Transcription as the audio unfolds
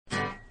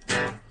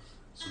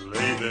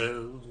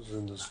bells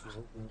in the snow.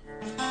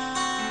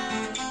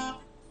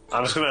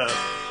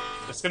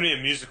 It's gonna be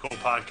a musical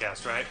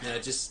podcast, right? Yeah,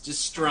 just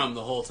strum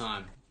the whole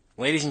time.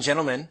 Ladies and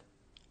gentlemen,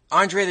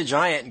 Andre the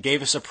Giant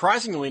gave a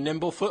surprisingly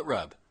nimble foot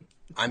rub.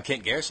 I'm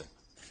Kent Garrison.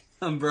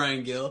 I'm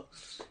Brian Gill.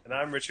 And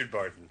I'm Richard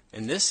Barton.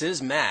 And this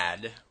is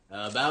Mad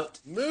About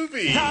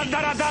Movie. Da,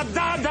 da, da,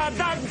 da, da,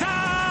 da,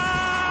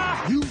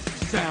 da! You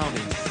sound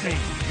insane.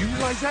 You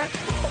realize that?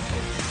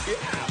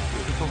 Yeah.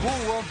 The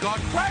whole world gone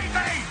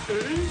crazy!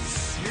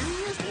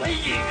 Seriously?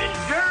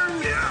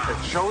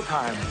 It's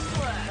showtime.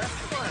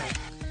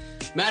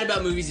 Mad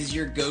About Movies is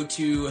your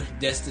go-to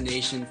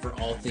destination for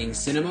all things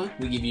cinema.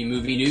 We give you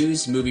movie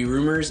news, movie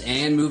rumors,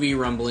 and movie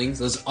rumblings.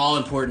 Those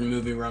all-important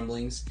movie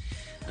rumblings.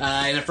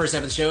 In the first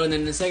half of the show, and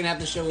then in the second half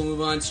of the show, we'll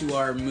move on to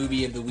our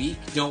movie of the week.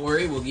 Don't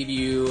worry, we'll give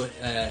you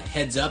a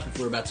heads up if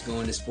we're about to go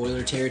into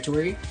spoiler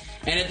territory.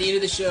 And at the end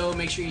of the show,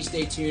 make sure you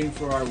stay tuned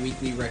for our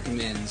weekly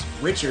recommends.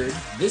 Richard,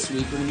 this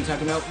week we're going to be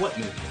talking about what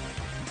movie?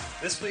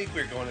 This week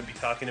we're going to be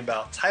talking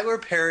about Tyler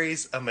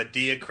Perry's A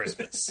Medea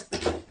Christmas.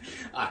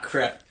 Ah,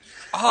 crap.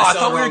 Oh, I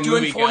thought we were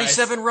doing movie,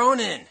 47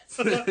 Ronin.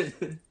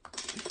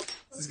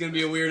 This is going to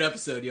be a weird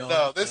episode, y'all.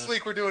 No, this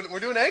week we're doing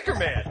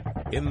Anchorman.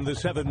 In the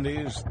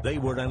 70s, they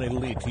were an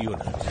elite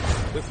unit,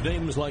 with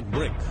names like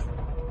Brink,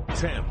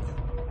 Champ,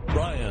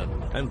 Brian,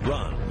 and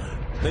Ron.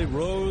 They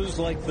rose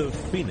like the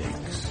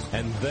phoenix,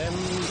 and then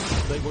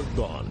they were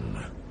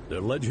gone.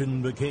 Their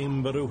legend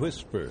became but a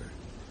whisper,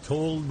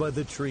 told by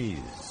the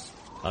trees,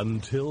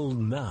 until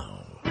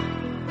now.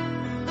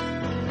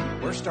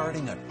 We're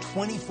starting a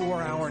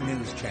 24-hour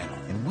news channel,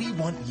 and we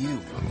want you.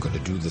 I'm going to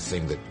do the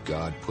thing that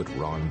God put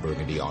Ron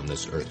Burgundy on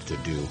this earth to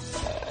do.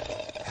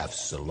 Have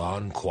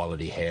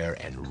salon-quality hair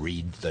and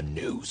read the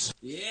news.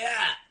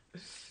 Yeah!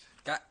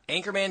 Got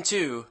Anchorman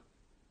 2,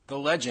 The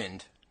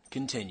Legend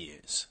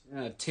continues.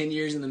 10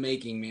 years in the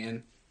making,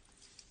 man.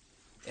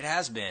 It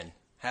has been,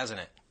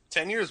 hasn't it?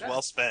 10 years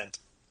well spent.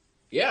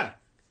 Yeah.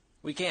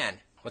 We can.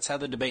 Let's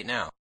have the debate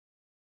now.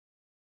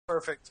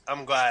 Perfect.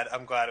 I'm glad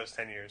it was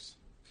 10 years.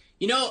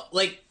 You know,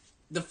 like,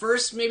 the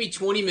first maybe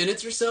 20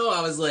 minutes or so,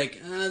 I was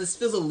like, this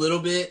feels a little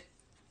bit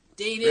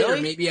dated, Really?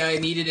 or maybe I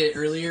needed it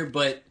earlier,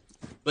 but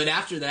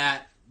after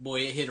that,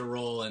 boy, it hit a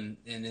roll, and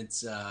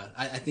it's,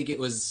 I think it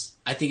was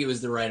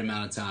the right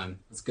amount of time.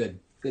 It's good.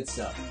 Good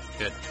stuff.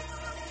 Good.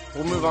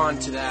 We'll move on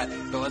to that,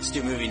 but let's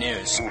do movie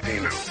news.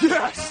 Movie news.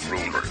 Yes!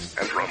 Rumors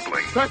and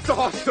rumblings. That's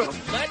awesome!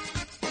 Let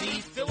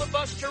the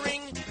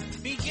filibustering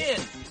begin.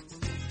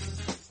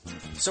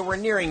 So we're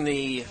nearing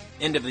the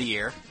end of the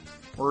year.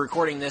 We're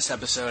recording this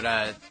episode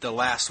the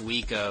last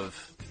week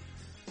of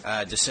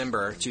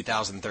December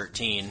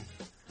 2013,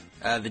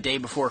 the day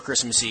before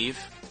Christmas Eve.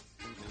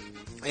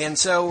 And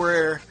so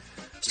we're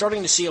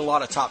starting to see a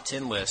lot of top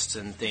 10 lists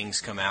and things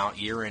come out,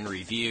 year-end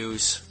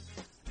reviews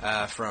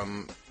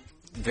from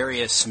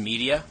various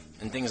media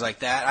and things like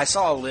that. I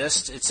saw a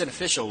list. It's an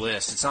official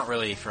list. It's not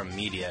really from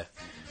media,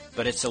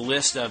 but it's a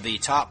list of the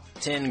top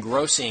 10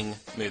 grossing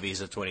movies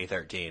of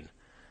 2013.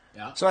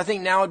 Yeah. So I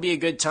think now would be a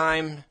good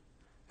time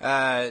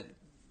to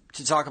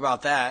talk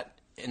about that,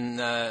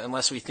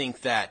 unless we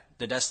think that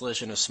The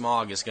Desolation of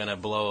Smaug is going to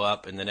blow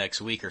up in the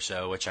next week or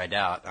so, which I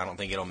doubt. I don't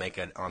think it'll make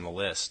it on the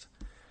list.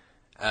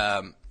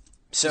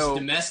 Is it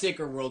domestic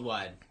or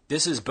worldwide?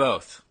 This is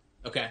both.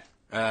 Okay.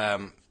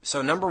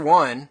 So number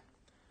one,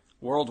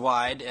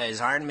 worldwide,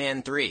 is Iron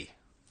Man 3.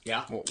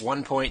 Yeah.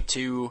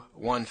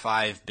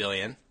 1.215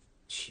 billion.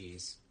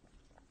 Jeez.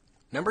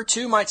 Number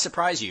two might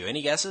surprise you.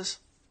 Any guesses?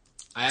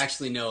 I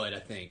actually know it, I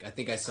think. I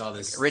think I saw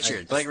this.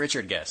 Let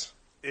Richard guess.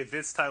 If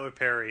it's Tyler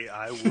Perry,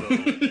 I will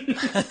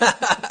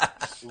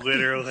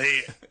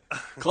literally.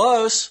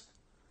 Close.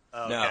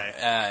 Okay.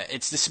 No,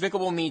 it's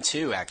Despicable Me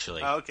 2,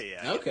 actually. Oh, okay,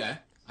 yeah. Okay.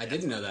 I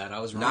didn't know that. I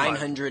was wrong.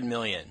 900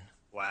 million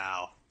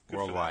Wow. Good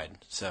for worldwide.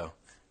 So,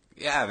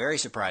 yeah, very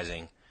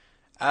surprising.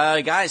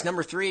 Guys,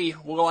 number three,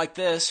 we'll go like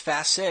this.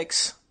 Fast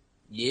 6.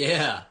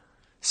 Yeah.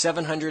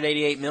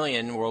 788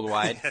 million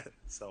worldwide. them.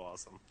 So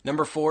awesome.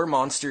 Number 4,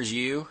 Monsters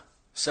U.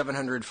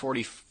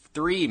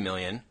 743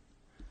 million.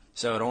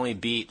 So it only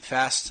beat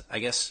Fast, I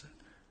guess.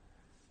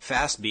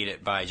 Fast beat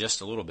it by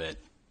just a little bit.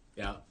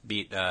 Yeah.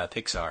 Beat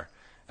Pixar.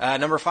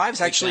 Number 5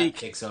 is actually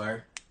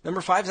Pixar.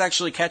 Number 5 is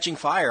actually Catching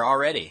Fire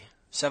already.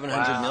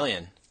 700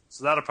 million.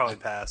 So that'll probably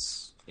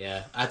pass.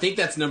 Yeah, I think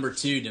that's number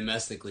 2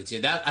 domestically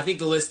too. I think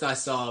the list I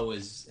saw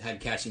had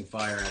Catching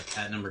Fire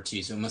at number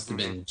 2, so it must have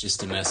been just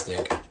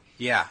domestic.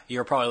 Yeah,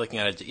 you're probably looking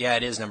at it. Yeah,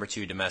 it is number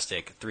 2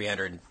 domestic,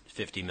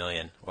 350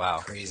 million. Wow,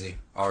 Crazy,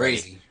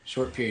 already. Crazy.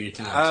 Short period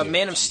of time. Too.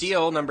 Man of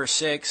Steel, number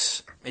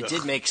 6. It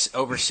did make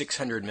over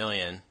 600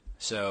 million,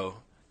 so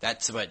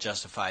that's what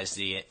justifies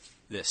the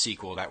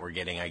sequel that we're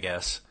getting, I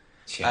guess.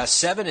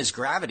 7 is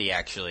Gravity,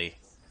 actually.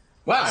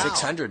 Wow,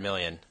 600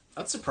 million.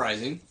 That's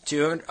surprising.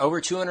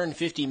 Over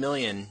 250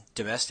 million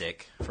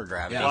domestic for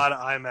Gravity. A lot of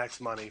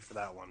IMAX money for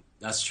that one.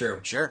 That's true.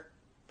 Sure.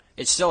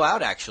 It's still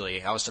out,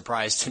 actually. I was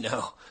surprised to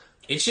know.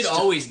 It should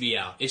always be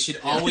out. It should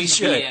always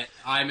be at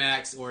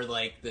IMAX or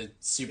like the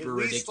super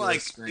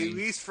ridiculous screen. At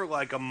least for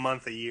like a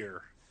month a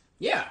year.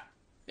 Yeah.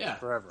 Yeah.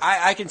 forever.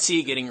 I can see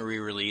it getting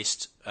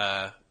re-released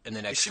in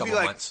the next couple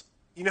months.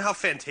 You know how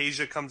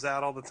Fantasia comes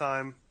out all the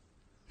time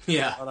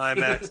Yeah. on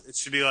IMAX?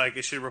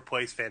 It should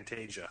replace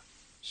Fantasia.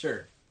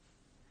 Sure.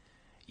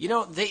 You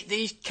know,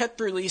 they kept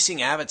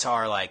releasing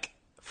Avatar like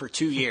for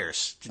 2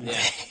 years. Didn't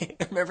they?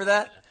 Remember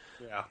that?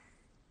 Yeah.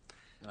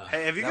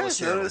 Hey, have you That was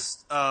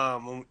guys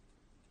terrible. noticed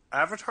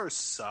Avatar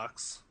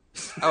sucks?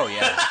 Oh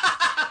yeah.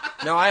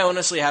 No, I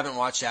honestly haven't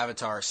watched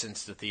Avatar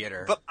since the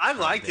theater. But I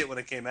liked it when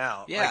it came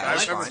out. Yeah, Like, I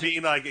that's remember fine.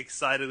 being like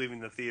excited leaving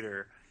the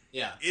theater.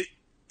 Yeah.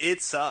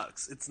 It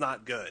sucks. It's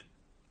not good.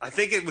 I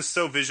think it was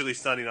so visually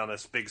stunning on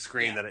this big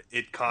screen that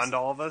it conned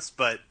all of us.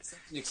 But Such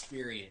an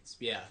experience.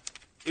 Yeah.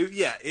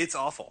 It's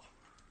awful.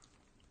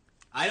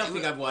 I don't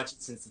think I've watched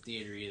it since the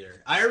theater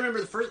either. I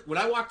remember when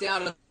I walked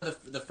out of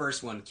the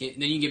first one. Kent,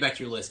 then you can get back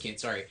to your list, Kent.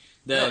 Sorry.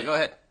 No, go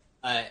ahead.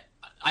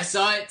 I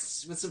saw it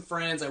with some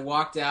friends. I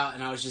walked out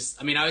and I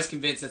was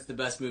convinced that's the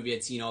best movie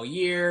I'd seen all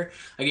year.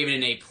 I gave it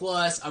an A+.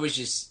 I was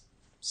just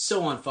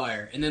so on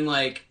fire. And then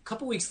like a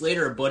couple weeks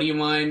later, a buddy of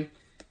mine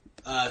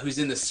who's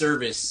in the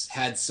service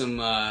had some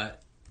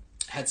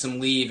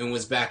leave and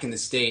was back in the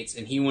States,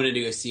 and he wanted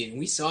to go see it, and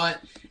we saw it.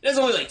 It was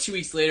only like 2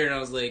 weeks later, and I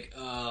was like,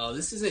 oh,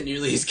 this isn't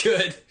nearly as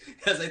good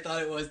as I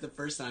thought it was the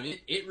first time.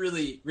 It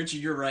really,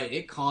 Richard, you're right.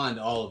 It conned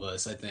all of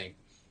us, I think.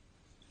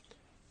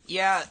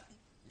 Yeah,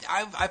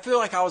 I feel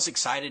like I was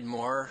excited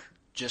more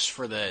just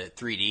for the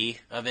 3D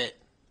of it.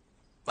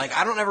 Like,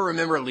 I don't ever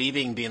remember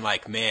leaving being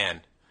like,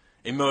 man,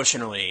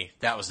 emotionally,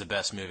 that was the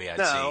best movie I'd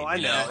seen. I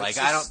you know. Like,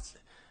 I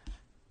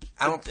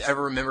don't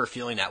ever remember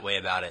feeling that way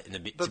about it to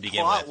begin with.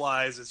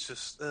 Plot-wise, it's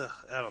just,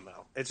 I don't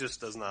know. It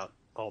just does not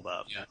hold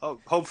up. Yeah. Oh,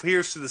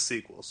 here's to the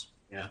sequels.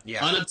 Yeah. Yeah.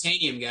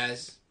 Unobtainium,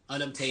 guys.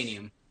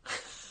 Unobtainium.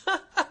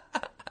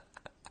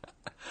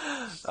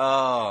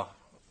 Oh,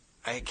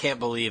 I can't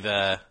believe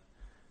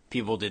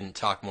people didn't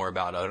talk more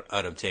about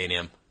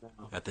unobtainium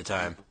at the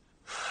time.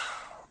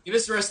 Give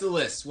us the rest of the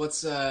list.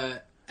 What's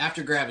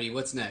after Gravity?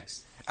 What's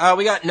next?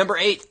 We got number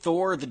 8,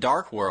 Thor: The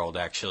Dark World,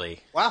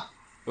 actually. Wow.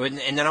 And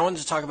then I wanted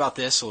to talk about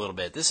this a little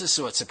bit. This is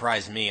what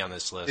surprised me on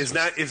this list.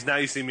 If now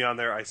you see me on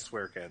there, I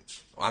swear, Ken.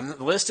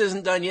 The list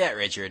isn't done yet,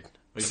 Richard.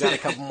 We've got a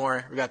couple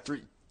more. We've got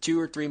 2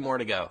 or 3 more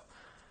to go.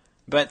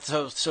 But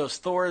so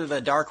Thor: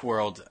 The Dark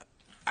World.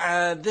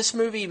 This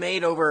movie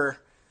made over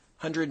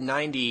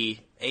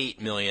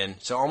 198 million,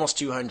 so almost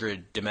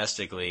 200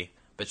 domestically,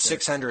 but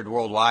 600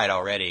 worldwide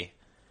already.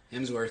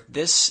 Hemsworth.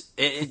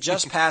 It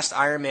just passed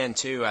Iron Man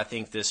 2, I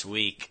think, this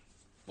week.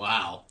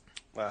 Wow.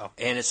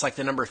 And it's like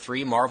the number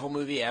 3 Marvel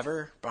movie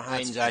ever.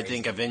 Behind, That's I crazy.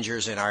 think,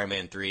 Avengers and Iron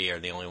Man 3 are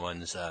the only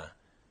ones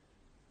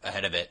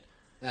ahead of it.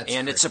 That's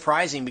And crazy. it's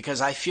surprising because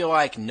I feel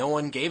like no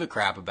one gave a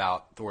crap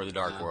about Thor: The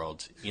Dark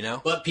World. You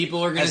know, But people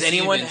are going to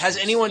has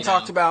anyone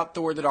talked about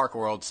Thor: The Dark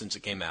World since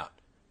it came out?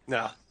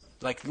 No.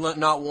 Like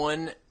not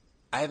one.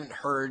 I haven't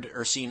heard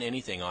or seen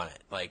anything on it.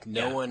 Like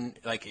no one.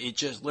 Like it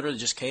just literally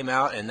just came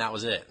out and that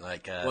was it.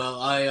 Like Well,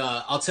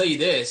 I'll tell you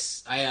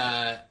this.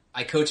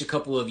 I coach a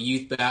couple of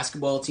youth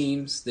basketball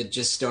teams that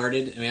just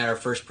started, and we had our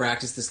first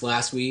practice this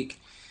last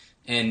week.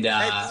 And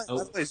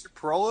Is your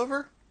parole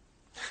over?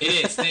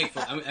 it is,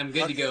 thankfully. I'm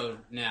good to go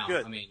now.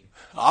 Good. I mean,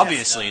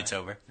 obviously it's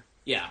over.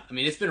 yeah. I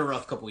mean, it's been a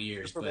rough couple of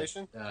years, but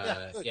Probation?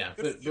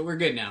 Good. but we're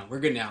good now. We're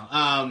good now.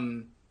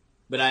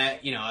 But I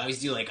always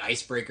do like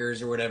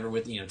icebreakers or whatever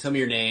with, tell me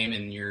your name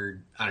and your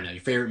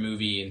favorite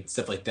movie and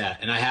stuff like that.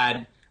 And I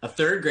had a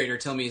third grader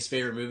tell me his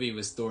favorite movie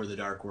was Thor: The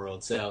Dark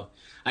World. So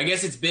I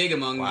guess it's big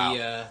among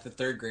the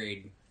third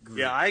grade group.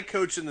 Yeah, I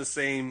coach in the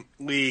same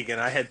league, and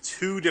I had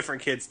 2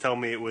 different kids tell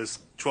me it was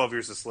 12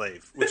 Years a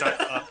Slave, which I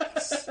thought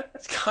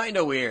It's kind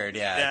of weird.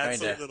 Yeah,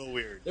 that's kind a little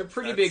weird. They're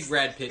pretty big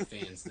Brad Pitt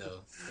fans,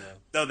 though. So.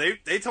 No,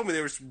 they told me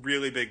they were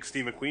really big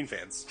Steve McQueen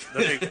fans.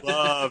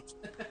 That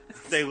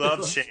they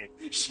loved Shane.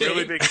 Shane.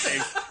 Really big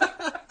Shane.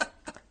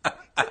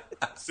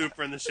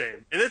 Super in the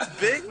Shane. And it's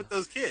big with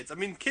those kids. I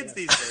mean, kids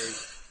these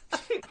days,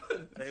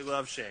 they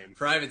love Shane.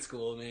 Private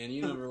school, man.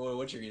 You never know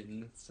what you're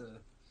getting.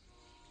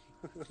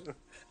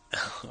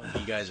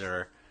 You guys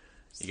are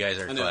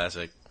I know.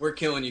 classic. We're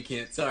killing you,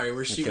 Kent. Sorry,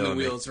 we're shooting the killing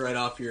me. wheels right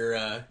off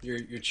your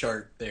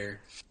chart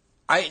there.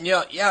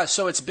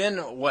 So it's been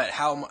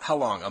how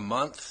long? A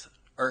month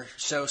or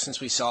so since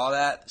we saw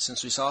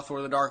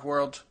Thor: The Dark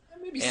World?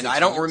 Maybe And 6 I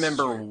don't months,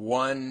 remember sure.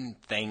 one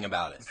thing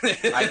about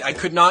it. I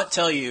could not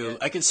tell you.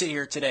 I could sit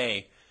here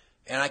today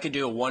and I could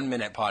do a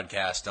 1-minute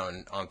podcast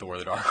on Thor: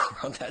 The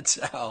Dark World. That's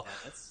how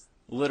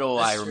little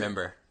that's I true.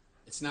 remember.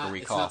 It's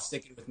not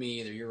sticking with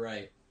me either. You're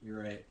right.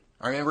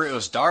 I remember it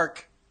was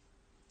dark.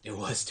 It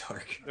was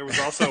dark. There was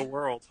also a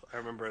world, I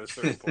remember at a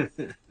certain point.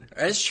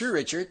 That's true,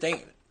 Richard.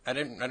 I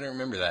didn't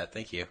remember that.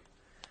 Thank you.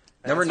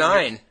 Number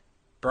 9,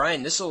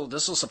 Brian. This will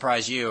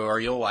surprise you, or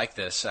you'll like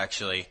this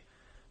actually.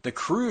 The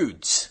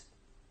Croods.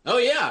 Oh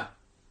yeah,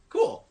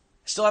 cool.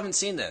 Still haven't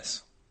seen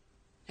this.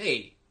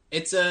 Hey,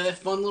 it's a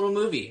fun little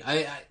movie.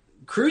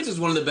 Croods was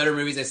one of the better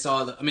movies I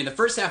saw. The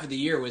first half of the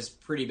year was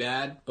pretty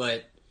bad,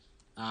 but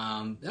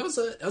that was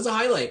a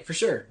highlight for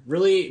sure.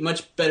 Really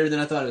much better than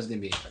I thought it was going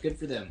to be. Good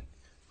for them.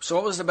 So,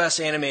 what was the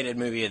best animated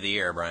movie of the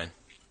year, Brian?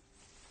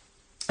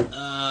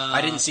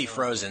 I didn't see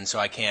Frozen, so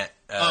I can't.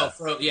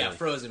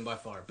 Frozen by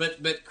far.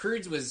 But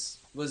Croods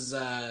was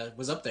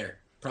up there.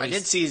 Probably I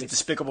did see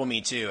Despicable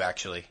Me 2,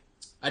 actually.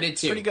 I did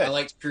too. Pretty good. I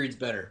liked Croods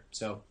better.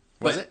 So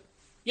Was it?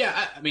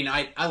 Yeah,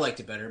 I liked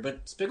it better,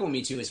 but Despicable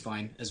Me 2 is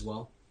fine as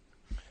well.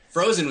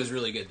 Frozen was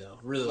really good though.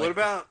 Really.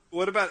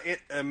 What about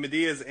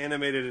Medea's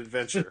Animated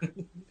Adventure?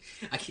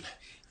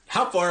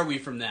 How far are we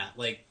from that?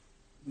 Like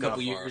a Not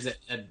couple far. years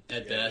at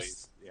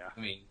best. Yeah. I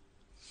mean,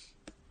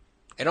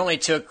 It only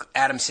took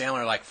Adam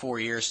Sandler like 4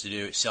 years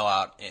to sell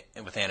out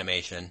with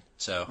animation.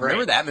 So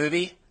remember that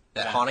movie,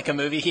 that Hanukkah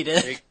movie he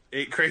did?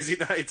 Eight Crazy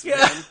Nights. Yeah.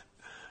 Man.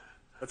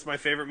 That's my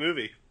favorite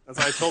movie. That's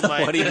what I told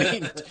my. What do you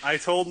mean? I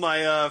told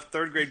my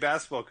third grade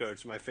basketball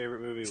coach my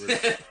favorite movie was.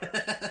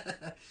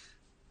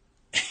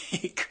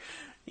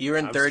 You were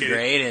in I'm third kidding.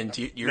 grade in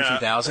year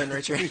 2000,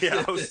 Richard?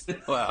 Yeah,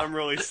 Wow. I'm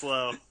really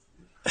slow.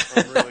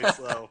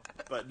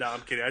 But no,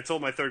 I'm kidding. I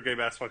told my third grade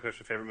basketball coach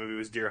my favorite movie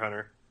was Deer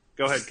Hunter.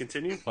 Go ahead,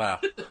 continue. Wow.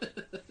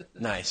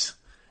 Nice.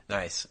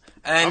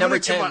 I'm Number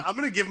gonna 10. I'm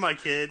going to give my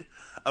kid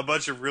a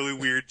bunch of really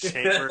weird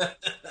chamber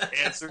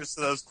answers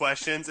to those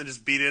questions and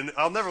just beat in.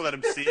 I'll never let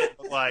him see it,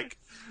 but like,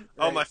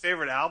 my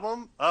favorite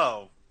album?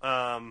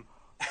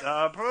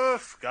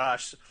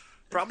 Gosh,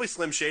 probably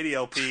Slim Shady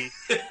LP.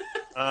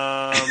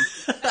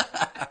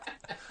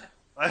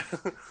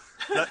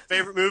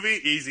 Favorite movie?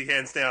 Easy,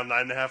 hands down,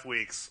 9.5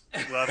 weeks.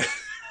 Love it.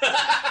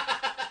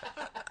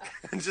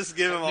 And just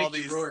give him all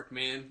Mickey these. Rourke,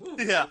 man. Woo.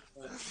 Yeah.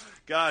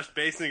 Gosh,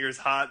 Basinger's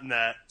hot in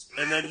that.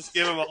 And then just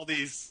give him all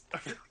these.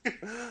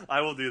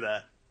 I will do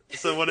that.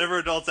 So whenever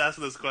adults ask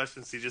those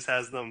questions, he just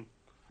has them.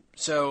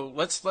 So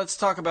let's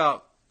talk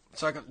about.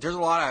 There's a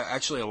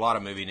lot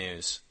of movie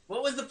news.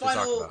 What was the talk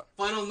about.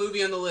 final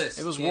movie on the list?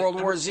 It was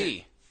World War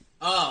Z.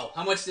 Oh,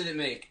 how much did it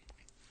make?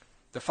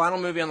 The final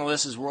movie on the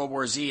list is World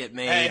War Z. It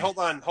made. Hey, hold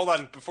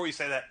on. Before you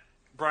say that,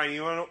 Brian,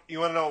 you want to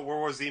know what World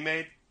War Z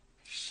made?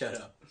 Shut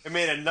up. It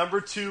made a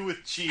number 2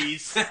 with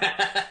cheese.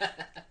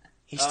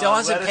 He still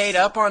hasn't lettuce. paid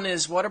up on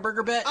his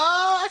Whataburger bet?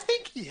 I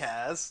think he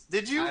has.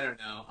 Did you? I don't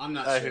know. I'm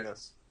not Who sure.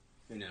 knows?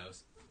 Who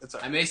knows? It's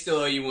all I right. may still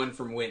owe you one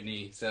from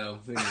Whitney, so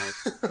who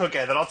knows?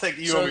 Okay, then I'll take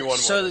you owe me one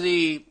So more.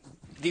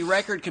 the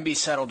record can be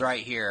settled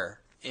right here.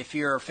 If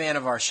you're a fan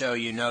of our show,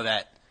 you know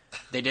that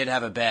they did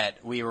have a bet.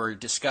 We were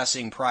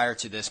discussing prior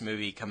to this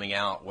movie coming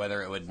out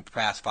whether it would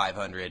pass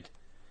 500,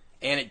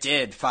 and it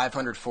did,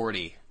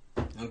 540.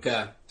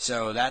 Okay.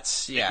 So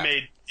that's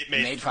It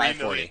made $3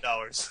 million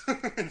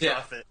in Yeah.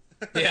 profit.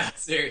 Yeah,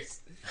 serious.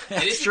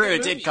 It's true.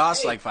 It did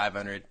cost like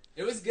 500.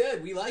 It was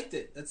good. We liked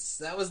it. I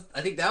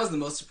think that was the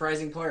most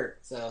surprising part.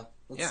 So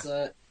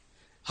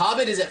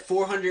Hobbit is at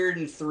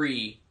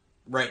 403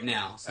 right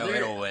now. So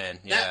It'll win.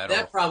 Yeah,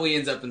 that probably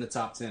ends up in the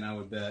top 10. I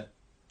would bet.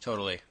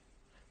 Totally.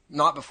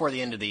 Not before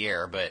the end of the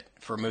year, but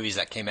for movies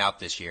that came out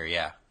this year,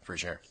 yeah, for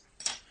sure.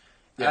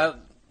 Yeah.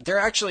 There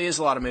actually is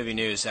a lot of movie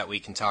news that we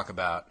can talk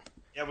about.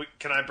 Yeah,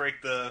 can I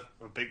break the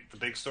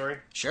big story?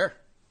 Sure.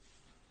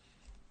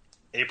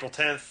 April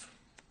 10th,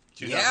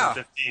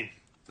 2015.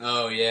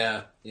 Oh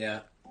yeah.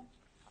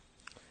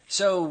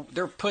 So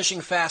they're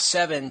pushing Fast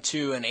 7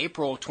 to an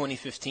April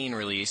 2015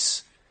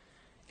 release.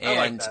 And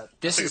I like that.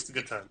 This I think is it's a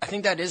good time. I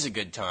think that is a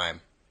good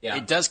time. Yeah.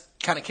 It does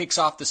kind of kicks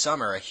off the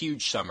summer, a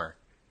huge summer.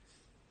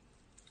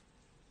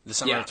 The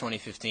summer Yeah. of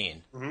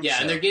 2015. Yeah,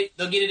 So- and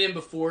they'll get it in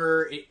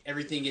before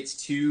everything gets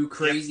too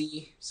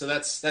crazy. So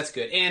that's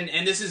good.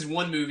 And this is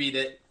one movie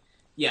that,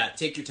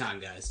 take your time,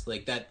 guys.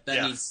 Like that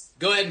needs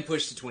go ahead and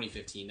push to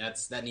 2015.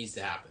 That needs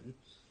to happen.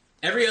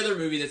 Every other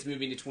movie that's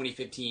moving to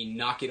 2015,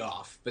 knock it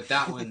off. But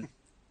that one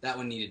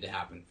needed to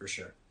happen for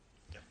sure.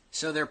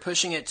 So they're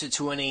pushing it to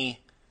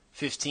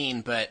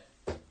 2015, but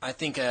I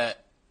think a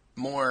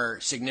more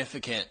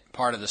significant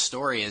part of the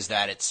story is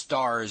that it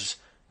stars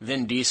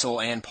Vin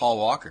Diesel and Paul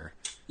Walker.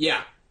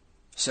 Yeah.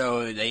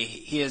 So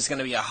he is going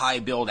to be a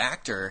high-billed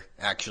actor,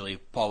 actually,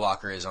 Paul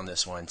Walker is on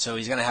this one. So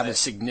he's going to have a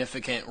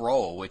significant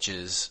role, which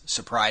is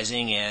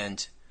surprising,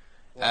 and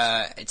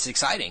it's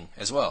exciting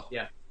as well.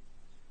 Yeah.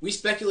 We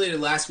speculated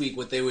last week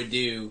what they would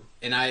do,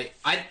 and I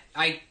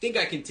think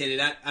I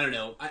contended. I don't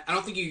know. I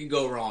don't think you could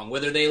go wrong.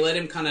 Whether they let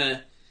him kind of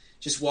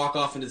just walk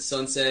off into the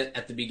sunset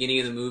at the beginning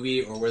of the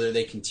movie, or whether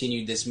they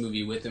continued this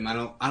movie with him, I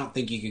don't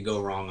think you could go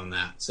wrong on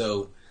that.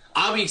 So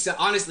I'll be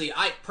honestly,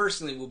 I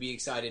personally will be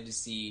excited to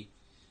see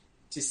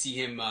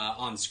him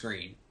on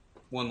screen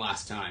one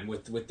last time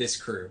with this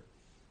crew.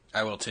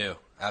 I will too.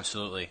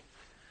 Absolutely.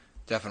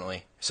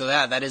 Definitely. So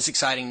that is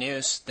exciting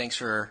news. Thanks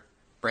for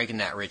breaking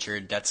that,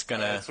 Richard. It's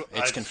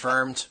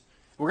confirmed.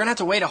 We're going to have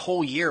to wait a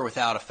whole year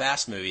without a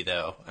Fast movie,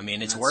 though. I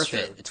mean, it's worth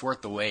it. It's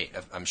worth the wait,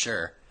 I'm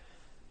sure.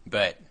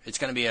 But it's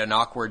going to be an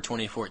awkward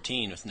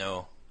 2014 with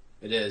no...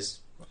 It is.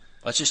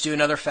 Let's just do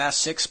another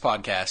Fast 6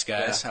 podcast,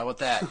 guys. Yeah. How about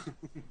that?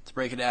 Let's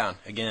break it down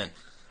again.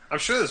 I'm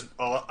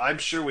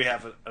sure we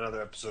have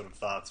another episode of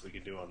thoughts we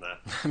could do on that.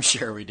 I'm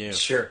sure we do.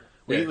 Sure.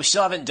 We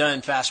still haven't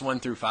done Fast 1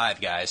 through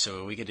 5, guys,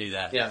 so we could do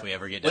that if we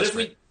ever get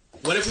desperate.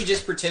 What if we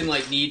just pretend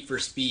like Need for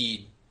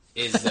Speed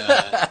is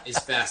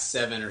Fast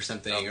 7 or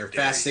something, or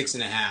Fast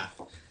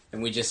 6.5,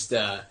 and we just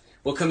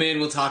We'll come in,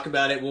 we'll talk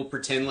about it, we'll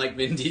pretend like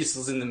Vin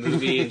Diesel's in the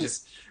movie and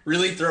just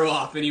really throw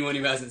off anyone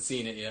who hasn't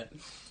seen it yet.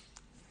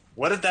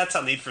 What if that's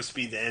how Need for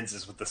Speed ends?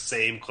 Is with the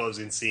same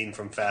closing scene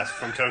from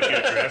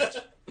Tokyo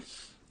Drift?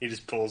 He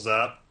just pulls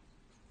up.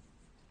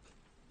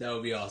 That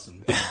would be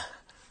awesome.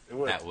 It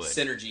would. That would.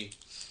 Synergy.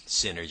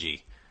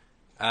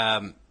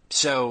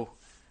 So,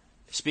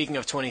 speaking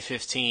of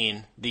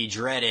 2015, the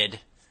dreaded,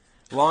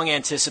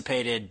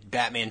 long-anticipated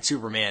Batman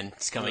Superman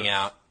is coming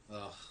out.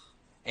 Ugh.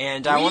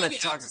 And Do I we want even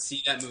to talk. have to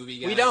see that movie,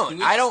 guys? We don't. Can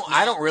we I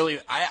just don't really.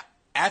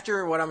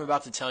 After what I'm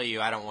about to tell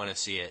you, I don't want to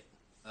see it.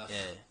 Ugh. Yeah.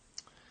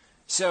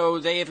 So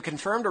they have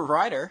confirmed a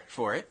writer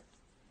for it,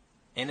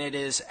 and it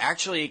is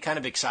actually kind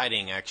of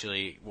exciting.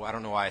 Actually, well, I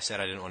don't know why I said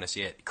I didn't want to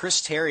see it.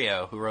 Chris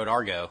Terrio, who wrote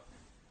Argo,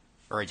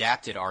 or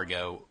adapted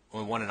Argo,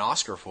 won an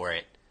Oscar for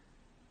it.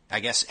 I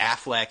guess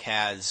Affleck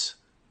has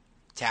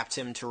tapped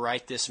him to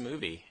write this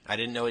movie. I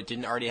didn't know it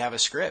didn't already have a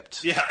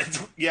script.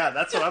 Yeah,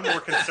 that's what I'm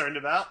more concerned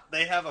about.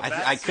 They have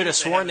a. I could have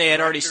sworn they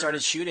had already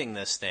started shooting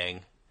this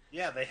thing.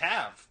 Yeah, they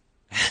have.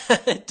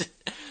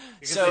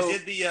 Because So they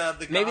did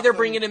the maybe Gotham- they're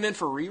bringing him in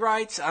for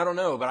rewrites. I don't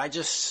know, but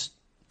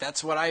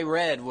that's what I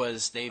read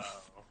was they've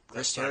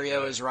Chris that's not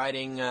Terrio good. is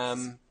writing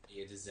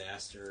be a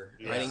disaster.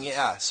 writing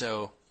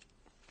so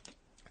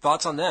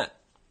thoughts on that?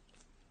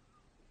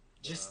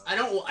 This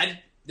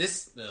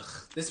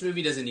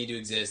movie doesn't need to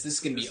exist. This is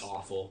gonna be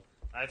awful.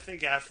 I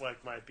think Affleck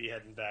might be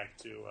heading back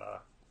to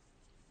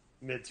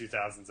mid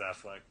 2000s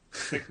Affleck. I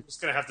think we're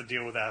just gonna have to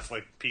deal with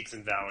Affleck peaks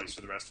and valleys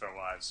for the rest of our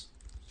lives.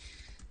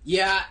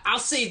 Yeah, I'll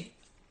say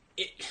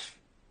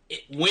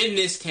when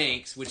this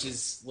tanks, which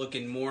is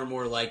looking more and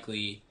more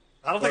likely.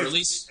 I don't Or think at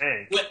least,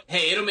 tank.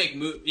 it'll make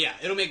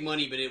it'll make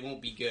money, but it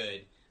won't be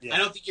good. Yeah. I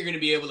don't think you're going to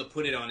be able to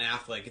put it on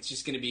Affleck. It's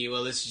just going to be,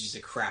 this is just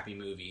a crappy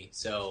movie.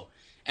 So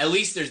at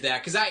least there's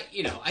that. Because I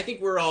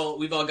think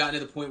we've all gotten to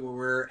the point where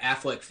we're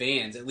Affleck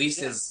fans, at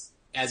least as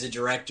a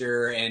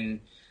director and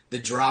the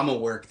drama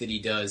work that he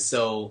does.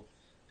 So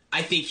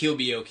I think he'll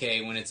be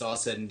okay when it's all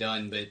said and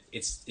done. But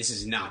this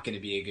is not going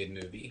to be a good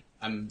movie.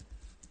 I'm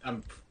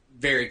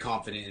very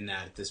confident in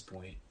that at this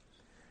point.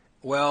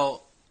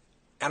 Well,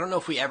 I don't know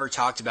if we ever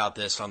talked about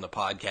this on the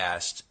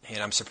podcast,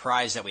 and I'm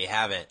surprised that we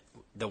haven't.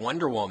 The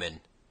Wonder Woman.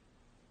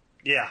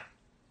 Yeah.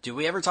 Did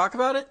we ever talk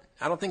about it?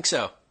 I don't think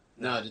so.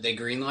 No, did they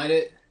greenlight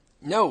it?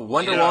 No,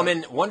 Wonder Yeah.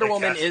 Woman. Wonder They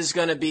Woman cast- is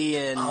going to be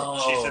in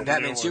She's in the new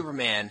Batman one.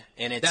 Superman,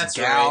 and it's That's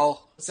Gal right.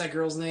 What's that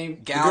girl's name?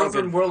 Gal the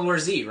girl from World War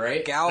Z,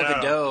 right? Gal No.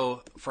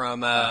 Gadot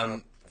from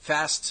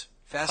Fast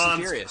and Hans,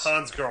 Furious.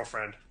 Hans'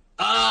 girlfriend.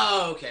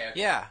 Oh, okay.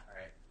 Yeah, All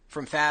right.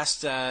 from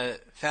Fast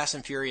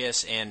and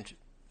Furious and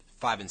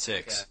 5 and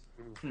 6.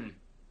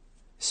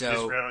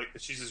 So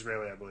She's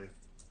Israeli, I believe.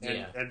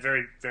 Yeah. And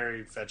very,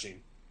 very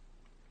fetching.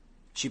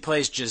 she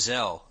plays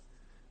Giselle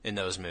in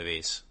those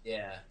movies.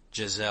 Yeah.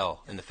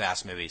 Giselle in the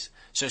Fast movies.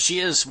 So she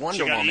is She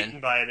Wonder got Woman.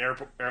 eaten by an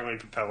airplane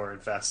propeller in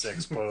Fast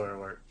 6. Spoiler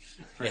alert.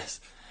 Yes.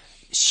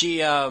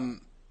 She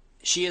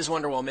is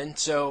Wonder Woman.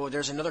 So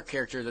there's another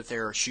character that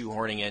they're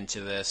shoehorning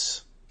into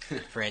this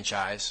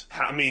franchise.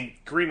 I mean,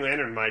 Green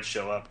Lantern might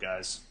show up,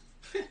 guys.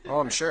 Oh,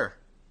 I'm sure.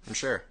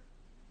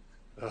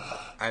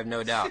 I have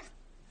no doubt.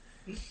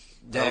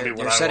 That'll be They're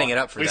what I setting want.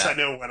 it up for At least that. I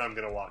know when I'm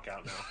going to walk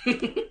out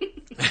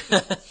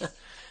now.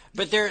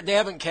 But they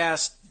haven't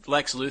cast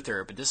Lex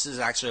Luthor, but this is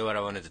actually what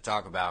I wanted to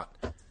talk about.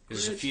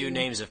 There's a few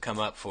names have come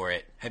up for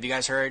it. Have you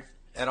guys heard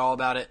at all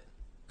about it?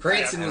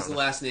 Cranston Yeah, was the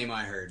last name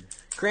I heard.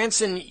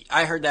 Cranston,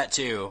 I heard that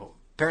too.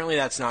 Apparently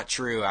that's not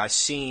true. I've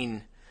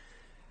seen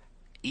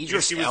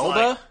Idris He was Elba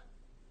like-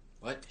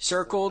 What?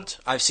 circled.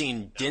 I've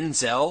seen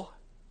Denzel,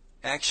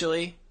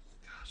 actually.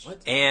 What?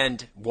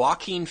 And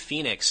Joaquin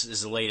Phoenix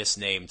is the latest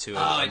name to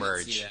I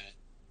emerge. didn't see that.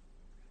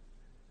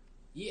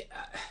 Yeah.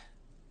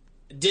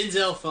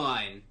 Denzel,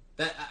 fine.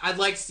 I'd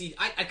like to see.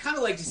 I kind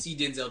of like to see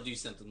Denzel do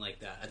something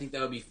like that. I think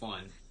that would be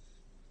fun.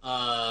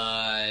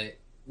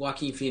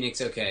 Joaquin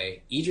Phoenix,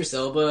 okay. Idris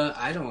Elba,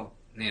 I don't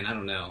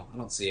know. I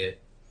don't see it.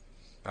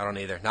 I don't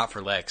either. Not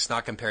for Lex.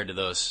 Not compared to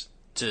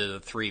the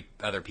three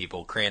other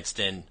people: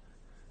 Cranston,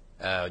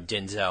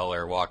 Denzel,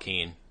 or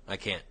Joaquin. I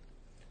can't.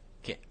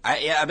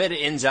 I bet it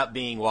ends up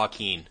being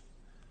Joaquin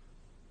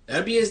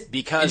That'd be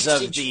because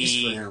of interesting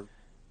choice for him.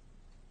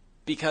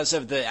 because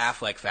of the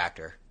Affleck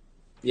factor.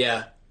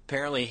 Yeah,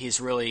 Apparently, he's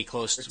really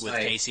close That's with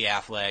tight. Casey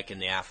Affleck and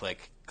the Affleck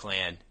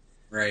clan.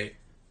 right.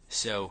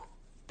 So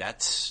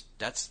that's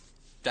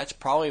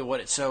probably what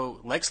it's. So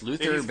Lex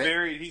Luthor.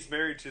 He's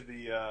married to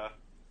the,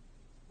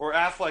 or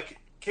Affleck.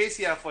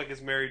 Casey Affleck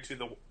is married to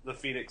the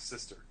Phoenix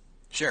sister.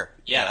 Sure.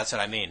 Yeah, that's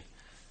what I mean.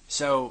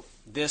 So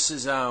this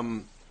is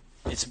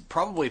it's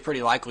probably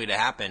pretty likely to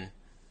happen, and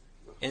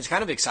it's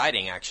kind of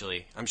exciting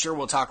actually. I'm sure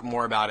we'll talk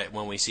more about it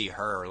when we see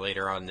her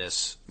later on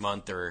this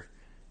month or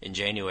in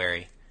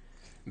January.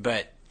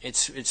 But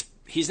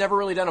he's never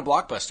really done a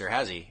blockbuster,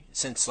 has he?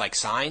 Since like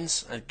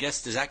Signs, I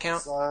guess. Does that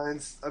count?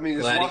 Signs. I mean,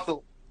 it's Gladi- Walk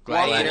the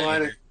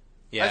Line.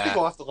 Yeah, I think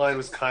Walk the Line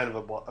was kind of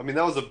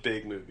that was a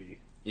big movie.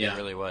 it Yeah,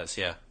 really was.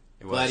 Yeah,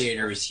 it was.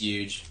 Gladiator was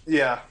huge,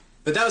 Yeah.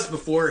 but that was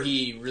before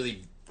he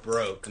really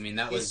broke. I mean,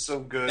 that He's was so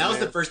good. That was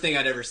man. the first thing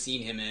I'd ever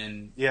seen him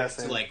in. Yeah, to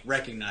same. like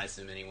recognize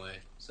him anyway.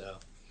 So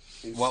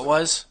What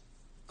was?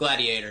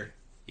 Gladiator.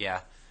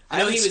 Yeah. I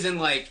know he was in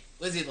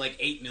was it like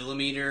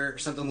 8mm or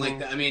something like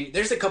that? I mean,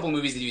 there's a couple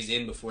movies that he was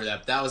in before that,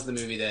 but that was the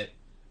movie that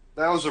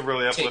That was a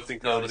really uplifting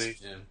takes notice comedy. of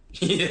him.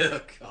 Yeah,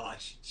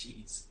 gosh,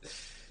 jeez.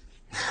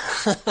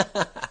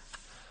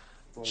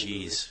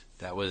 Jeez,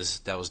 that was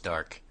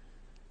dark.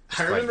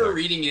 I remember dark.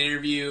 reading an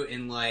interview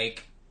in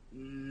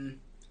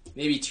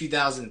maybe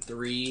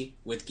 2003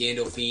 with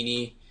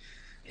Gandolfini,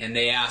 and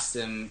they asked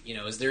him,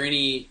 is there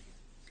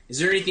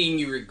anything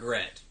you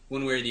regret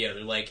one way or the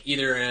other, like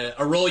either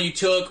a role you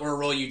took or a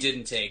role you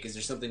didn't take? Is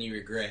there something you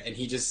regret? And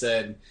he just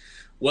said,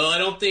 well, I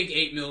don't think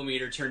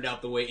 8mm turned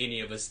out the way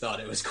any of us thought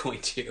it was going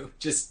to.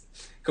 Just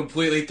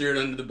completely threw it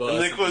under the bus.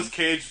 And Nicolas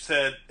Cage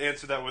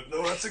answered that with,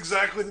 "No, that's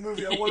exactly the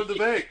movie I wanted to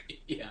make."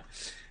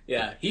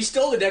 Yeah. He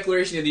stole the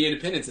Declaration of the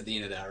Independence at the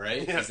end of that,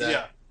 right?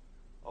 Yeah.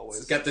 Always.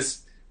 It's got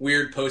this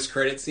weird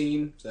post-credit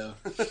scene, so...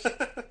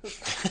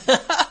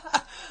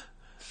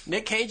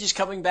 Nick Cage is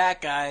coming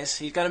back, guys.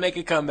 He's gonna make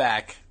a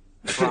comeback.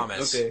 I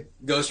promise. Okay.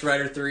 Ghost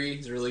Rider 3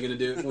 is really going to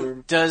do it for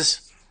him.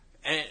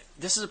 And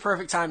this is a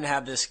perfect time to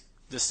have this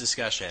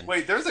discussion.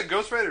 Wait, there's a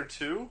Ghost Rider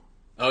 2?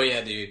 Oh,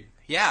 yeah, dude.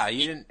 Yeah,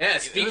 you didn't. Yeah,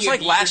 it was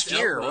like last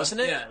year,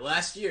 wasn't it? Yeah,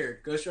 last year.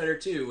 Ghost Rider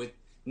 2 with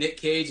Nick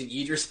Cage and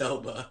Idris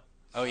Elba.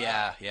 Oh,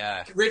 yeah.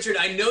 Richard,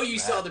 I know you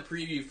saw the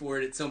preview for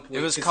it at some point.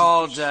 It was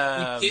called... He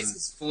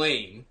pisses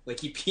flame.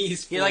 He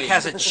pees flame. He,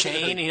 has a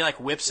chain, and he,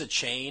 whips a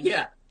chain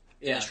in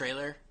the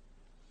trailer.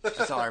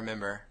 That's all I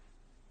remember.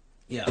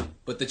 Yeah,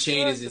 but the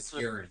chain is his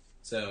urine.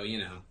 So,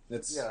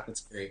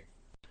 that's great.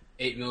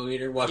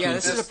 8mm. Yeah,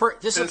 this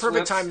is a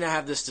perfect time to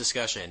have this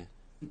discussion.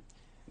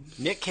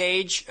 Nick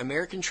Cage,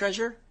 American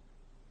Treasure?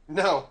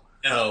 No.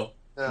 No.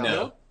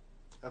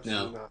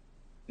 Absolutely not.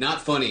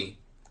 Not funny.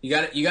 You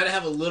got to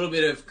have a little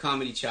bit of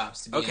comedy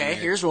chops to be Okay,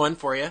 here's one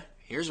for you.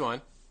 Here's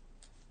one.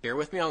 Bear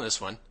with me on this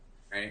one.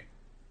 Right.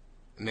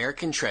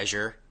 American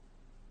Treasure,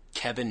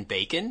 Kevin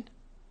Bacon?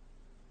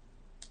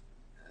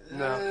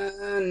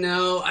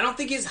 No, I don't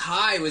think his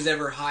high was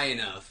ever high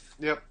enough.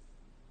 Yep.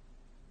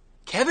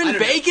 Kevin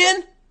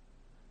Bacon?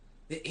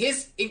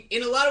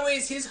 In a lot of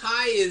ways, his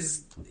high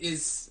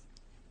is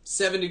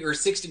 7 or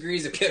 6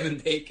 degrees of Kevin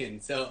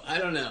Bacon. So I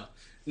don't know.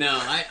 No,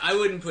 I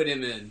wouldn't put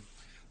him in.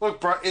 Look,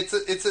 bro,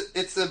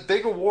 it's a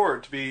big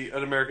award to be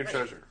an American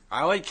treasure.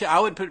 I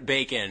would put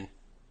Bacon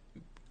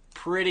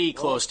pretty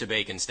close to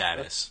Bacon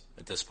status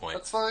at this point.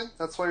 That's fine.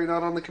 That's why you're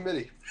not on the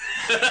committee.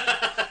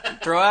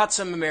 Throw out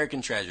some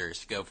American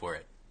treasures. Go for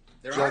it.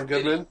 John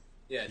Goodman.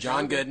 Yeah,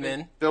 John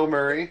Goodman. Bill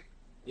Murray.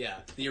 Yeah,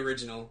 the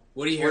original.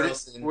 Woody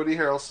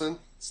Harrelson.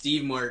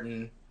 Steve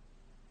Martin.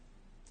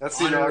 That's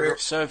the inaugural.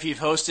 So if you've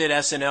hosted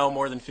SNL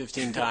more than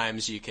 15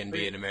 times, you can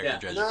be an American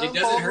treasure. No, it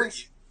doesn't hurt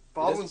you.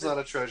 Baldwin's not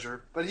a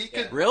treasure, but he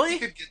could. Really? He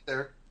could get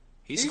there.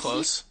 He's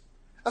close.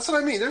 That's what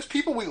I mean. There's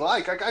people we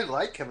like. I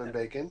like Kevin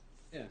Bacon.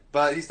 Yeah.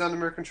 But he's not an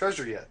American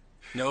treasure yet.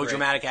 No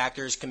dramatic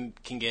actors can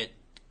get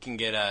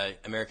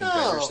American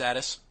treasure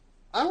status.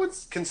 I would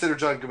consider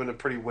John Goodman a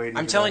pretty weighty.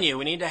 I'm telling you,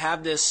 we need to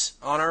have this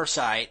on our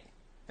site,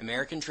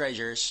 American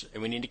Treasures,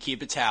 and we need to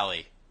keep a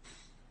tally.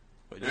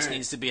 This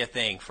needs to be a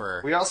thing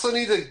for. We also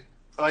need to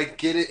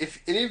get it. If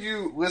any of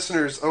you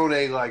listeners own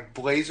a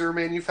blazer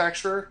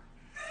manufacturer,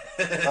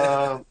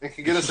 and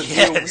can get us a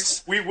deal,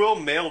 we will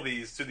mail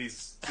these to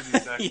these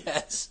actors.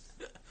 Yes.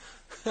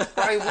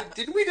 Brian,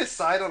 didn't we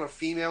decide on a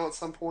female at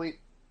some point?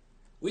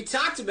 We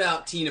talked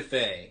about Tina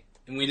Fey,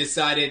 and we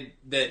decided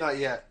that Not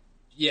yet.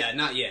 Yeah,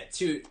 not yet.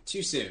 Too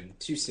soon.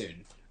 Too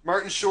soon.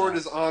 Martin Short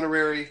is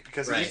honorary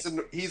because Right.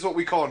 he's what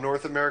we call a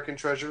North American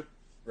treasure.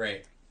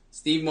 Right.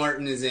 Steve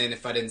Martin is in,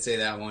 if I didn't say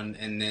that one.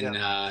 And then,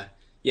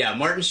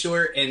 Martin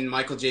Short and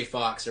Michael J.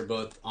 Fox are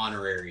both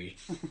honorary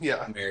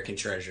Yeah. American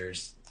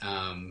treasures.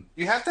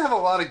 You have to have a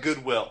lot of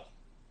goodwill.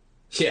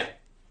 Yeah.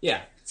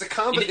 It's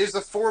It's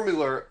a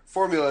formula.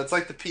 It's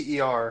like the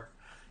PER.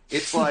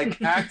 It's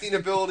like acting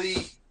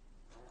ability,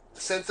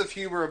 sense of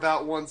humor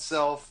about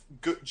oneself,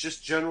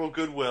 just general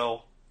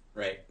goodwill.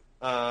 Right.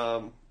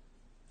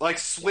 Like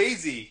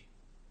Swayze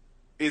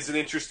is an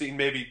interesting,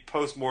 maybe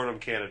post-mortem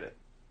candidate.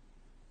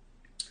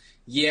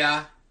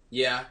 Yeah.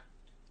 The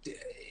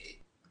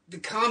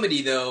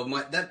comedy, though,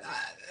 look,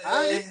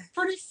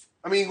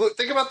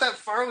 think about that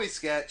Farley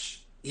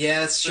sketch.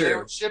 Yeah, that's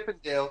true.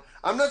 Chippendale.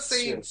 I'm not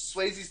saying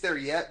Swayze's there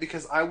yet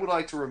because I would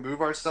like to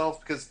remove ourselves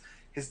because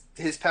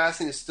his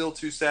passing is still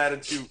too sad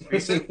and too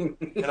recent,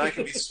 and I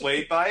can be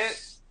swayed by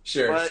it.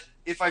 Sure. But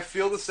if I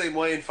feel the same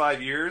way in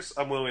 5 years,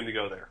 I'm willing to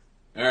go there.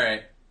 All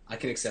right. I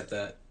can accept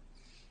that.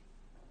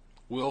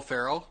 Will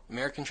Ferrell,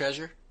 American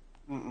Treasure?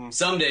 Mm-mm.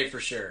 Someday, for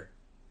sure.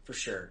 For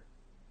sure.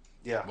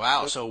 Yeah.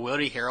 Wow, so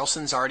Woody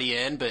Harrelson's already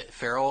in, but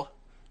Ferrell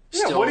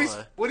Yeah, still...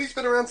 Woody's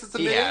been around since the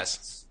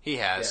mid-80s. He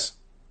has.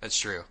 That's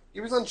true.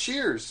 He was on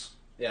Cheers.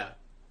 Yeah.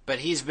 But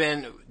he's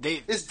been...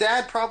 His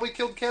dad probably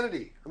killed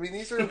Kennedy. I mean,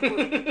 these are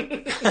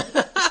important.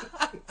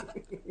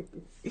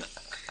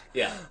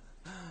 Yeah.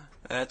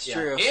 That's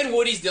true. And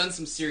Woody's done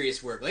some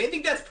serious work. Like, I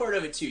think that's part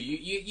of it too.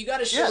 You got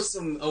to show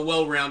a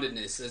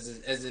well-roundedness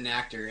as an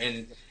actor.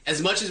 And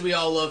as much as we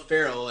all love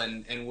Farrell,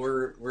 and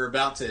we're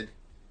about to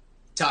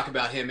talk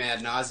about him ad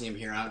nauseum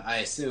here, I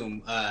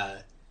assume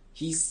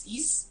he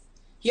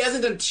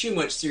hasn't done too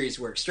much serious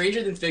work.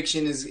 Stranger Than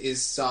Fiction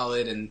is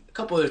solid, and a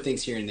couple other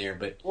things here and there.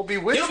 But he'll be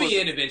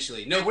in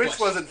eventually. No Bewitched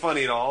question. wasn't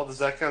funny at all. Is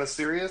that kind of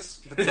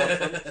serious?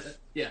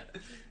 Yeah.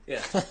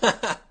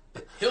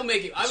 He'll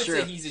make it. I would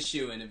say he's a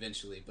shoo-in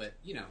eventually, but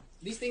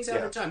these things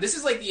have their time. This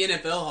is like the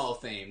NFL Hall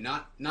of Fame,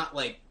 not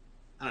like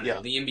I don't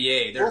know the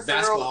NBA. Their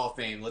basketball Hall of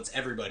Fame lets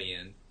everybody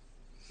in.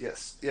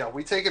 Yes,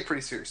 we take it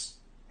pretty serious.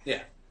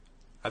 Yeah,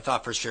 I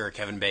thought for sure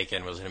Kevin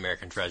Bacon was an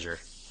American treasure.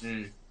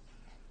 Name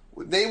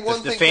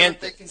one thing.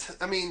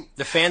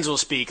 The fans will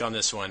speak on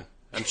this one.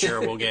 I'm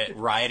sure we'll get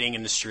rioting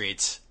in the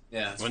streets.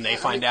 Yeah, when they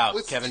find out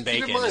Kevin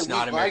Bacon is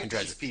not American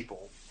treasure.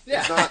 People.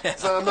 Yeah,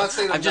 I'm not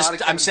saying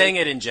I'm saying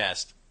it in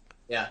jest.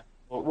 Yeah.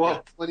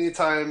 Well, plenty of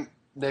time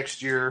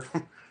next year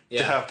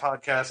to have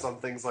podcasts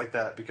on things like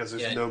that because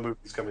there's no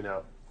movies coming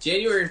out.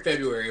 January and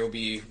February will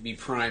be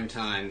prime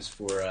times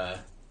for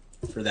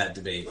that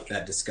debate,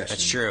 that discussion.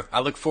 That's true.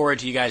 I look forward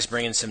to you guys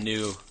bringing some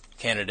new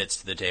candidates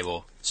to the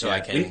table so I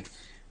can.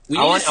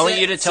 I want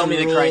you to tell me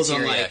the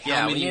criteria.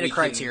 We need a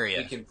criteria.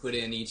 We can put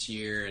in each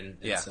year and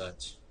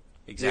such.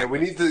 Exactly. Yeah, we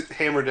need to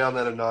hammer down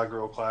that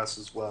inaugural class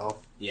as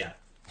well. Yeah.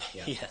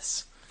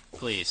 Yes,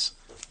 please.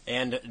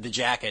 And the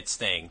jackets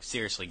thing.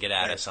 Seriously, get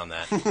at us on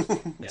that.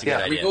 That's a good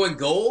Are we idea. going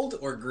gold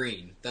or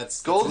green?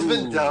 Gold's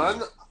been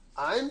done.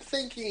 I'm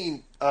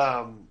thinking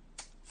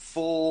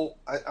full.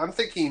 I'm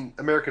thinking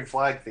American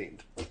flag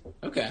themed.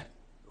 Okay.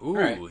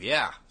 Ooh,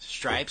 yeah.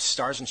 Stripes,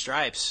 stars and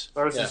stripes.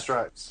 Stars and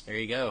stripes. There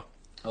you go.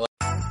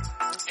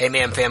 Hey,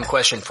 ma'am, fam,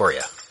 question for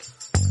you.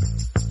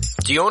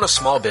 Do you own a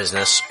small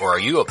business or are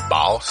you a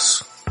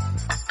boss?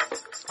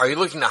 Are you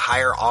looking to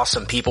hire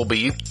awesome people, but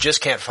you just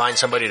can't find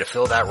somebody to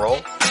fill that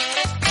role?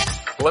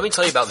 Well, let me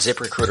tell you about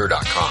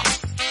ZipRecruiter.com.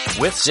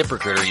 With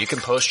ZipRecruiter, you can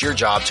post your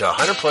job to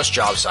 100 plus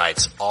job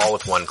sites all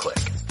with one click.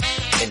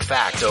 In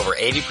fact, over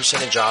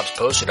 80% of jobs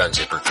posted on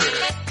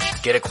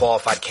ZipRecruiter get a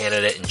qualified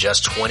candidate in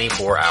just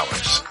 24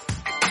 hours.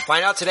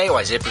 Find out today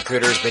why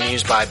ZipRecruiter has been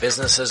used by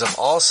businesses of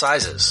all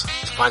sizes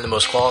to find the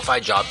most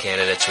qualified job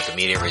candidates with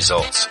immediate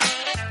results.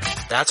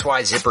 That's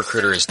why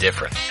ZipRecruiter is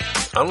different.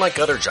 Unlike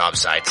other job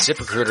sites,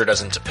 ZipRecruiter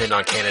doesn't depend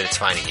on candidates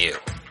finding you.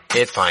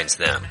 It finds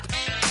them.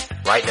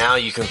 Right now,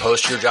 you can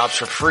post your jobs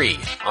for free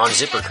on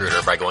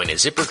ZipRecruiter by going to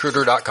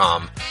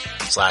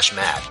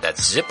ZipRecruiter.com/mad.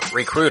 That's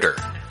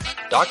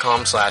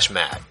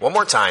ZipRecruiter.com/mad. One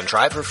more time,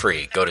 try it for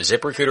free. Go to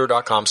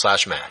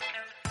ZipRecruiter.com/mad.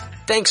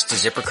 Thanks to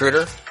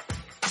ZipRecruiter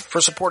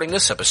for supporting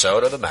this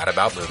episode of the Mad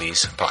About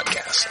Movies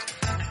podcast.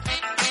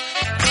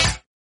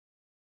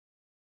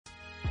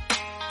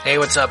 Hey,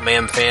 what's up,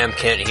 ma'am, fam?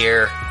 Kent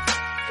here.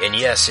 And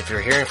yes, if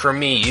you're hearing from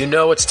me, you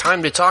know it's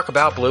time to talk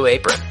about Blue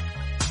Apron.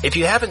 If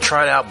you haven't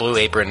tried out Blue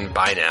Apron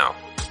by now,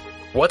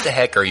 what the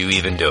heck are you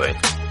even doing?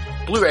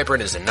 Blue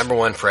Apron is the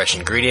 #1 fresh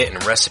ingredient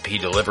and recipe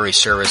delivery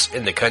service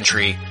in the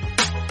country.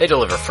 They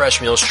deliver fresh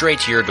meals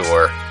straight to your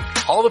door.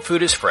 All the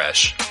food is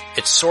fresh,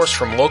 it's sourced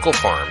from local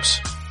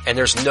farms, and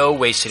there's no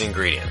wasted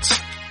ingredients.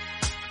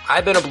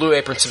 I've been a Blue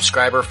Apron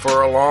subscriber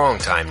for a long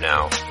time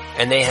now,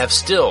 and they have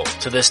still,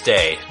 to this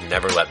day,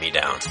 never let me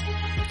down.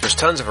 There's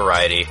tons of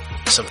variety.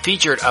 Some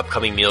featured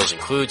upcoming meals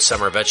include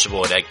summer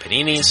vegetable and egg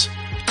paninis,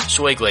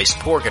 soy glazed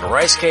pork and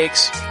rice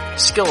cakes,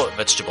 skillet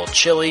vegetable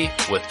chili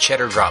with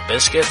cheddar drop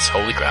biscuits,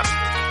 holy crap,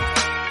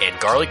 and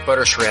garlic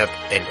butter shrimp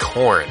and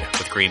corn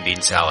with green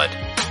bean salad.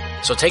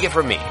 So take it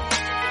from me.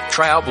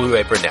 Try out Blue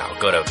Apron now.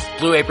 Go to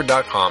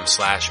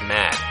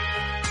blueapron.com/mad.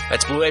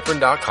 That's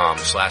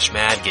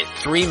blueapron.com/mad. Get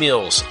 3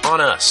 meals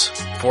on us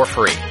for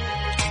free.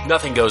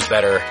 Nothing goes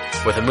better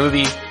with a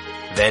movie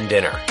than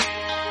dinner.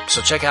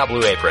 So check out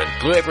Blue Apron.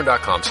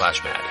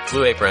 blueapron.com/mad.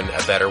 Blue Apron,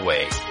 a better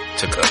way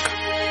to cook.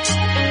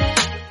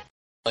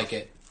 Like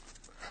it.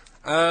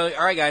 All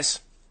right,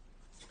 guys.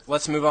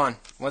 Let's move on.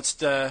 Let's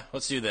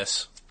do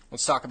this.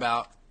 Let's talk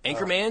about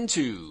Anchorman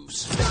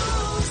 2s.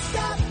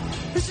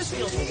 This just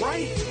feels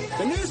right.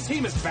 The news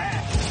team is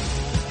back.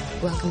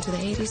 Welcome to the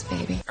 80s,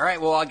 baby. All right,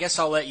 well, I guess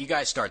I'll let you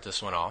guys start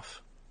this one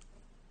off.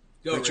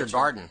 Go, Richard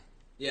Barton.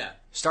 Yeah.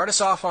 Start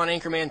us off on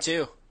Anchorman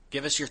 2.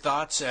 Give us your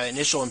thoughts,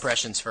 initial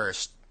impressions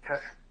first. Okay.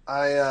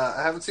 I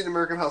haven't seen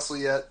American Hustle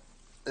yet,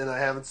 and I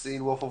haven't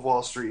seen Wolf of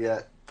Wall Street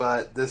yet,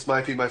 but this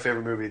might be my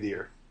favorite movie of the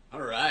year.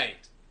 All right.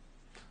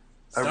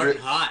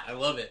 Starting hot. I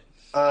love it.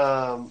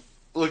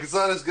 Look, it's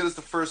not as good as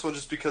the first one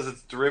just because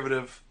it's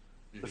derivative.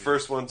 Mm-hmm. The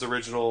first one's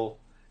original,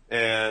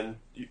 and,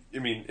 I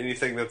mean,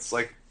 anything that's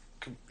like,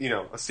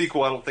 a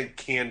sequel I don't think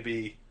can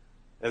be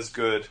as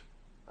good.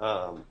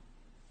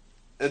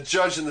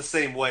 Judged in the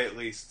same way, at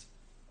least,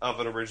 of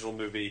an original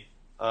movie.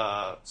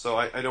 So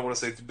I don't want to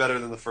say it's better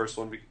than the first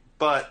one,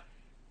 but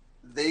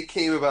they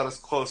came about as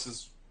close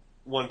as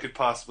one could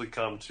possibly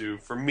come to.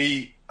 For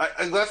me,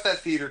 I left that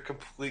theater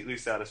completely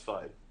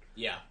satisfied.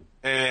 Yeah.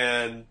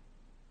 And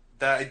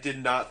that I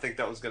did not think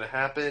that was going to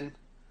happen.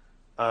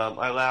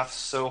 I laughed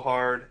so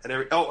hard at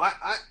every. Oh,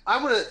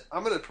 I'm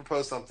gonna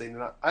propose something,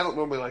 and I don't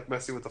normally like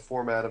messing with the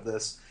format of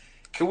this.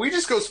 Can we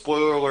just go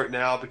spoiler alert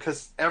now?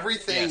 Because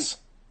everything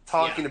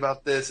talking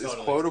about this is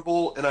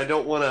quotable, and I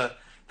don't want to.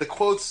 The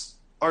quotes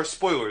are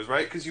spoilers,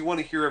 right? Because you want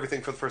to hear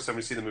everything for the first time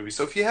you see the movie.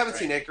 So if you haven't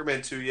seen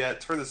Anchorman 2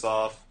 yet, turn this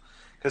off,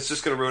 because it's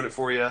just going to ruin it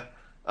for you.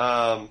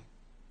 But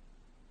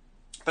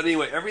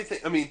anyway, everything.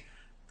 I mean,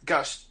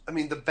 gosh,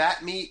 the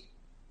bat meat.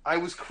 I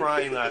was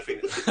crying laughing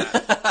at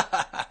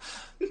that.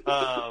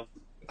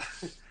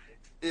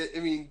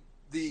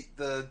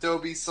 The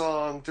Dobie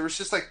song. There was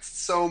just like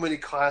so many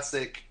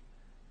classic.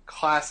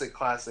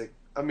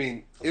 I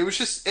mean, it was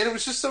just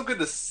so good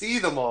to see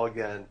them all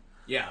again.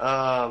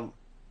 Yeah.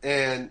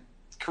 And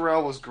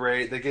Carell was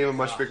great. They gave him a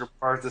much bigger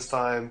part this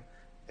time,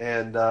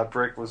 and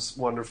Brick was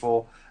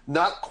wonderful.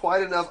 Not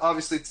quite enough.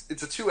 Obviously,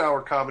 it's a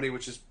 2-hour comedy,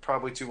 which is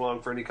probably too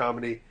long for any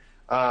comedy.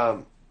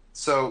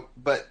 So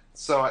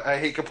I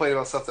hate complaining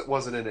about stuff that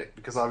wasn't in it,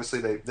 because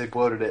obviously they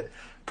bloated it.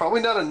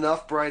 Probably not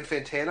enough Brian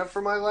Fantana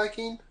for my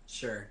liking.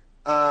 Sure.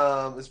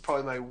 It's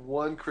probably my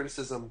one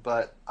criticism,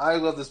 but I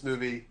love this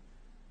movie.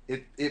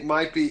 It's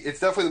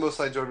definitely the most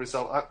I enjoyed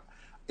myself.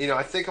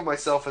 I think of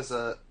myself as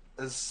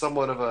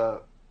somewhat of a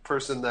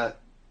person that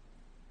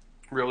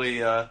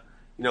really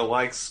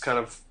likes kind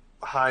of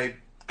high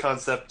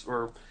concept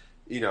or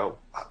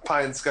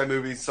pie in the sky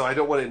movies. So I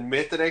don't want to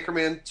admit that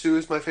Anchorman 2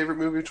 is my favorite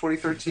movie of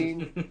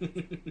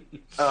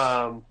 2013.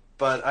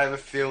 But I have a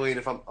feeling,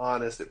 if I'm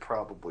honest, it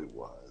probably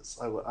was.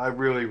 I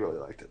really, really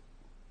liked it.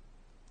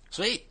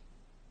 Sweet.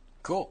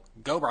 Cool.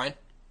 Go, Brian.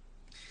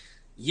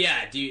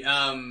 Yeah, dude.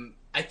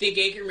 I think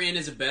Anchorman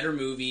is a better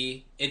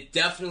movie. It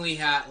definitely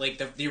had, like,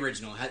 the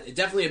original. It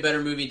definitely a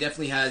better movie.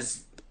 Definitely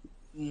has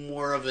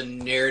more of a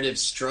narrative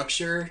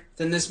structure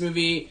than this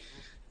movie.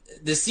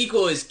 The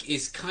sequel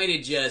is kind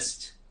of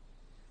just,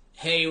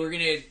 hey,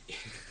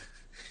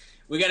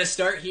 we got to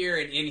start here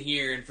and end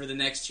here, and for the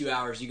next 2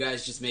 hours, you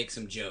guys just make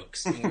some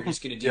jokes, and we're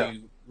just going to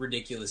do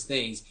ridiculous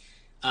things.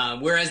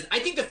 Whereas I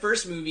think the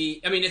first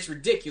movie, it's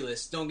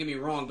ridiculous, don't get me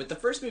wrong, but the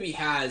first movie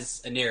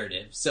has a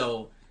narrative,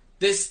 so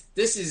this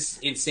is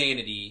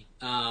insanity,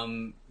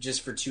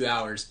 just for 2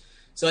 hours.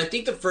 So I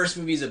think the first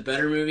movie is a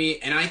better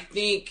movie, and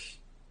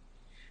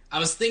I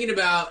was thinking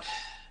about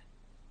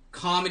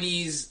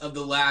comedies of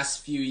the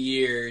last few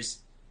years,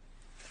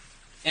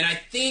 and I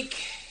think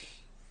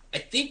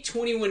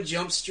 21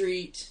 Jump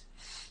Street,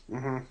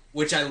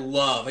 which I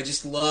love. I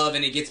just love,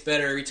 and it gets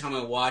better every time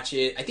I watch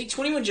it. I think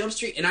 21 Jump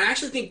Street, and I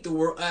actually think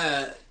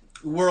the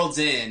World's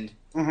End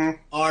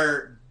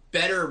are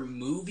better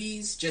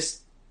movies,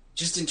 just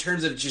in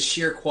terms of just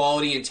sheer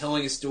quality and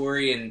telling a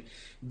story and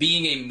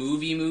being a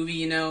movie.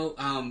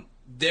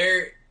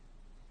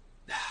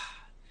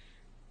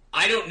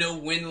 I don't know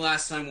when the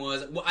last time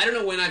was. Well, I don't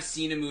know when I've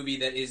seen a movie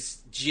that is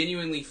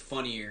genuinely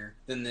funnier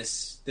than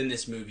this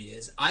movie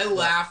is. I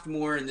laughed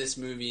more in this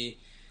movie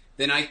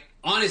than I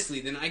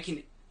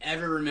can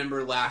ever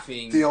remember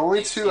laughing. The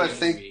only two I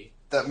think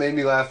that made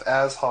me laugh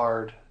as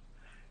hard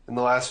in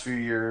the last few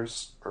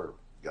years, or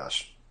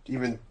gosh,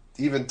 even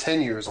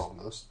 10 years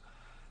almost,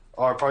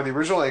 are probably the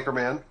original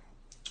Anchorman,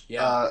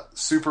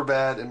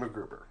 Superbad, and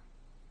MacGruber.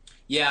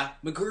 Yeah,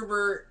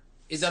 MacGruber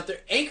is up there.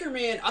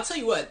 Anchorman, I'll tell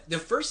you what, the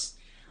first.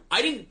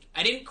 I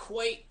didn't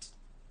quite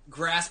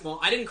grasp on.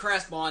 I didn't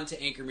grasp on to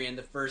Anchorman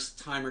the first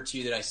time or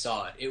two that I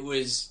saw it. It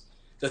was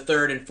the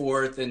third and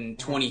fourth and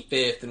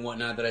 25th and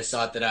whatnot that I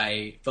saw it that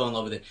I fell in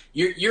love with it.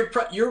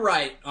 You're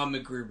right on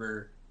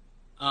MacGruber.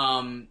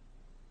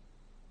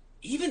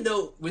 Even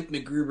though with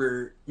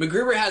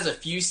MacGruber has a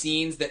few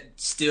scenes that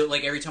still,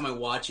 like, every time I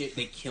watch it,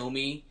 they kill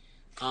me.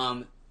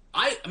 I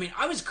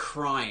was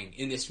crying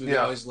in this movie.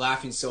 Yeah. I was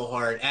laughing so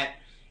hard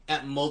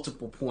at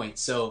multiple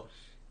points. So,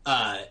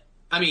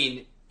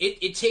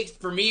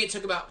 It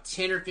took about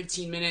 10 or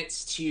 15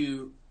 minutes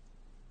to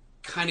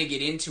kind of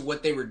get into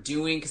what they were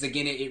doing, because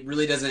again, it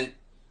really doesn't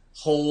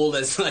hold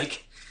as,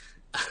 like,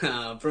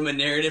 from a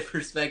narrative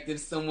perspective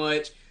so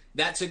much.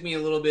 That took me a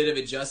little bit of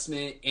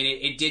adjustment, and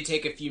it did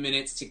take a few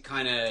minutes to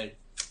kind of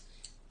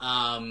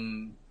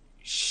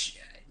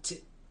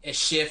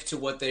shift to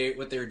what they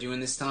were doing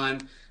this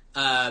time.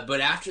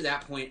 But after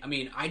that point,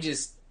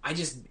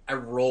 I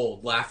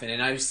rolled laughing,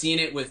 and I've seen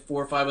it with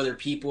 4 or 5 other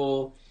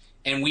people.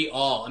 And we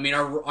all,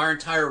 our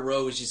entire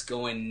row was just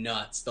going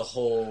nuts the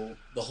whole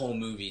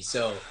movie.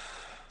 So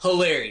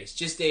hilarious.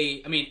 Just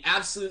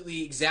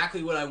absolutely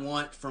exactly what I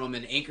want from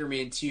an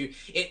Anchorman 2.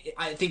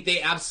 I think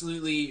they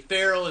absolutely,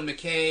 Farrell and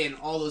McKay and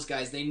all those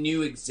guys, they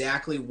knew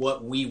exactly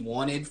what we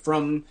wanted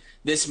from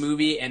this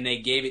movie, and they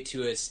gave it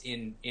to us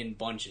in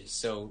bunches.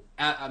 So,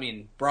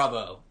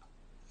 bravo.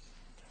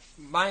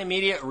 My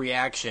immediate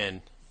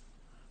reaction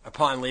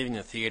upon leaving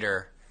the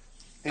theater...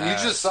 And you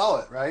just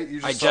saw it, right?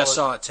 I just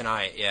saw it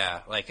tonight, yeah,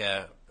 like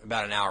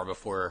about an hour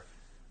before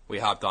we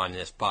hopped on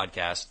this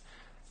podcast.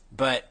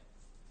 But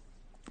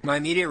my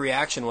immediate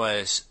reaction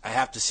was, I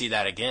have to see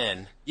that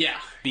again. Yeah.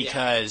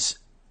 Because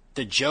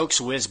the jokes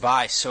whiz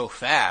by so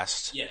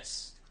fast.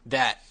 Yes.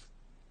 That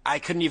I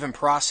couldn't even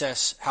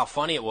process how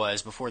funny it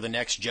was before the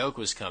next joke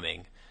was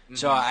coming.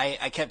 So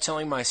I kept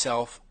telling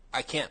myself,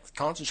 I can't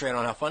concentrate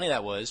on how funny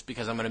that was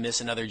because I'm going to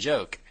miss another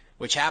joke,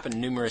 which happened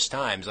numerous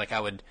times. Like I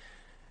would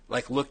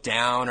look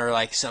down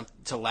or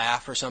to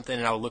laugh or something,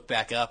 and I would look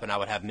back up and I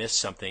would have missed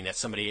something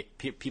that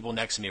people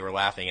next to me were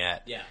laughing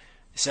at. Yeah.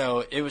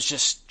 So it was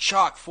just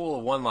chock full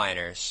of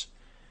one-liners.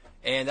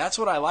 And that's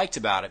what I liked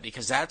about it,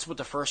 because that's what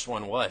the first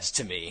one was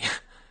to me.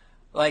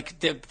 Like,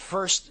 the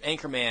first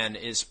Anchorman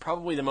is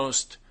probably the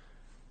most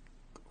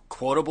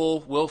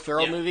quotable Will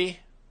Ferrell movie.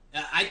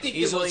 I think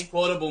Easily. the most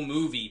quotable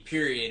movie,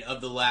 period, of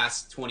the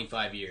last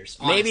 25 years.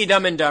 Honestly. Maybe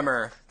Dumb and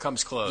Dumber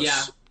comes close.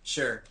 Yeah,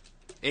 sure.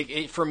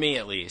 For me,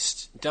 at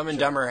least. Dumb and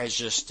Dumber has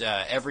just,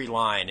 every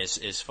line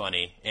is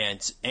funny. And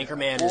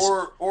Anchorman is...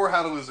 Or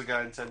How to Lose a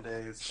Guy in 10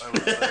 Days, I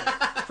would say.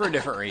 For a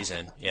different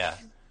reason, yeah.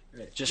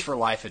 Right. Just for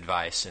life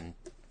advice and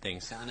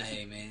things.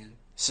 McConaughey, man.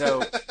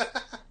 So,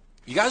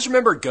 you guys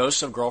remember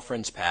Ghosts of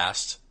Girlfriends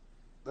Past?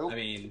 Nope. I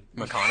mean...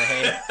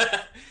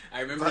 McConaughey?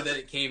 I remember that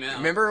it came out.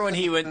 Remember when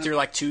he went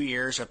through 2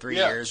 years or 3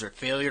 years or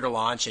failure to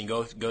launch and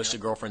Ghost of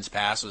Girlfriend's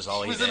Past was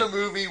all he did? He was in a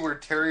movie where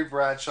Terry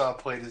Bradshaw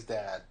played his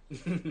dad. That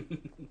is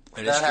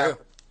true. Happened.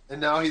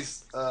 And now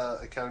he's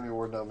Academy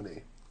Award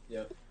nominee.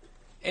 Yep.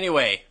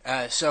 Anyway,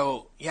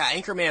 so yeah,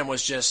 Anchorman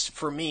was just,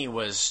 for me,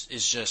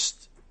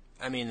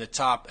 the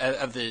top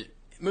of the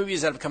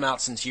movies that have come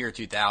out since year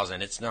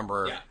 2000. It's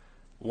number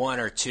 1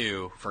 or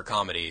 2 for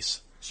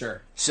comedies.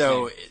 Sure.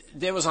 So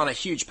it was on a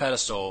huge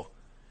pedestal.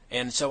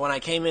 And so when I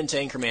came into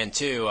Anchorman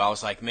 2, I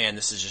was like, man,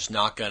 this is just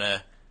not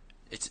gonna.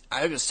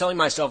 I was telling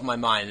myself in my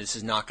mind, this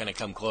is not gonna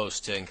come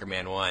close to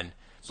Anchorman 1.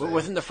 But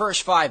within the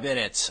first 5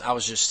 minutes, I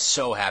was just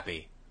so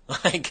happy.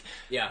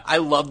 I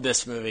loved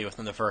this movie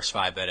within the first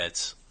 5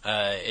 minutes.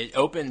 It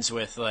opens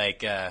with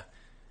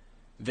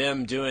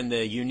them doing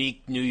the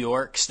unique New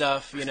York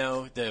stuff,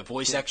 the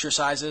voice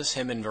exercises,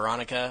 him and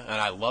Veronica,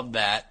 and I loved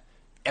that.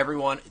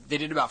 They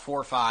did about 4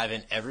 or 5,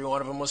 and every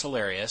one of them was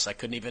hilarious. I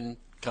couldn't even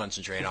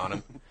concentrate on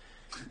them.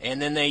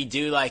 And then they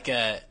do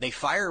they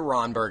fire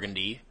Ron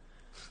Burgundy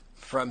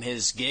from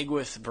his gig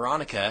with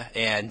Veronica,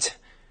 and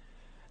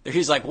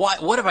he's like,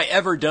 what have I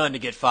ever done to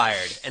get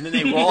fired? And then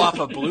they roll off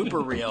a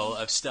blooper reel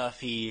of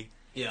stuff he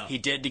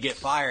did to get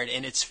fired,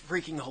 and it's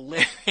freaking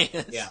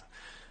hilarious. Yeah.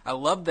 I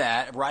love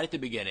that right at the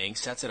beginning,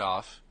 sets it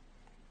off.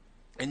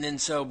 And then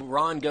so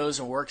Ron goes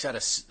and works at a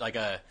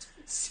knockoff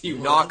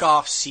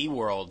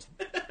SeaWorld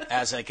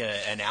as an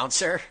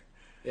announcer.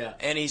 Yeah.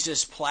 And he's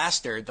just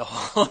plastered the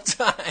whole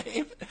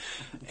time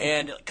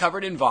and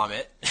covered in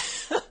vomit.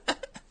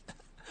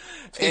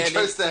 He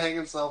tries to hang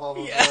himself off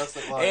of the rest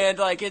of life. And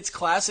it's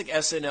classic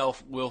SNL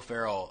Will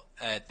Ferrell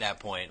at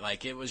that point.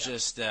 It was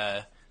just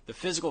the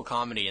physical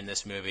comedy in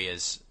this movie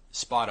is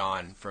spot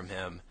on from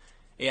him.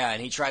 Yeah,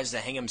 and he tries to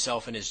hang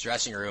himself in his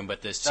dressing room,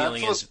 but the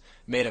ceiling is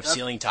made of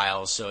ceiling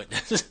tiles, so it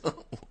doesn't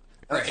work.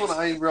 That's when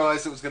I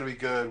realized it was going to be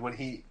good, when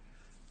he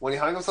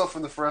hung himself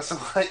from the fluorescent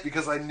light,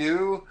 because I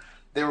knew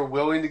they were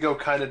willing to go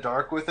kind of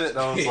dark with it, and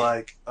I was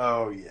like,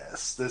 oh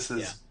yes,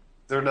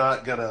 they're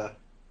not going to...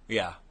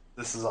 Yeah.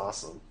 This is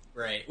awesome.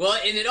 Right. Well,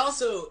 and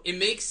it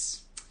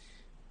makes...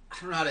 I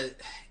don't know how to...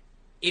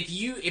 If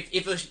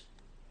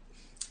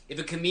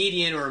a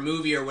comedian or a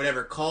movie or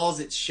whatever calls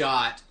its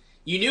shot,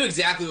 you knew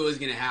exactly what was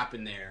going to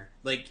happen there.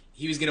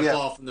 He was going to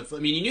fall from the... I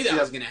mean, you knew that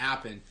was going to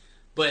happen,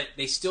 but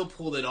they still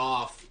pulled it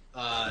off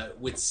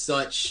with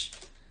such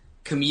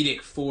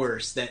comedic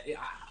force that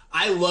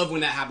I love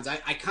when that happens.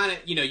 I kind of,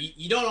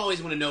 you don't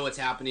always want to know what's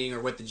happening or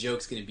what the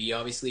joke's going to be,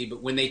 obviously,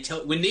 but when they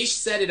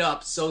set it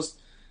up so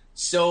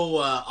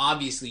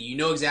obviously, you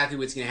know exactly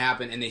what's going to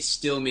happen, and they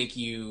still make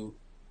you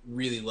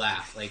really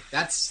laugh.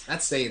 That's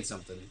saying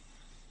something.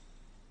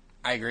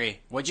 I agree.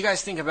 What'd you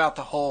guys think about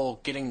the whole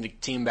getting the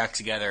team back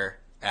together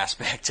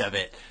aspect of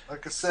it?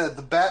 Like I said,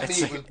 the bat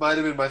meat might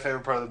have been my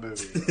favorite part of the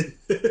movie.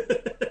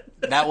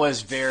 That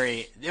was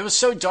it was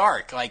so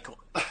dark.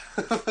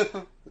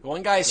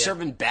 One guy's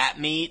serving bat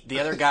meat, the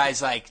other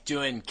guy's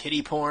doing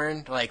kitty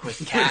porn,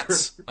 with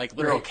cats,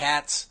 literal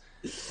cats.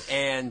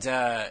 And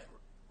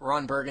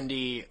Ron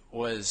Burgundy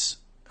was,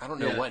 I don't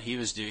know what he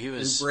was doing. He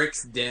was... And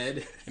Brick's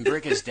dead. And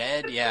Brick is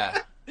dead,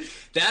 yeah.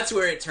 That's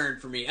where it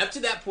turned for me. Up to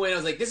that point, I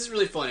was like, this is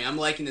really funny. I'm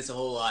liking this a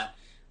whole lot.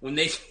 When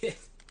they...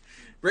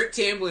 Brick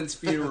Tamblin's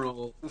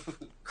funeral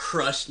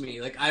crushed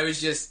me. I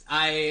was just...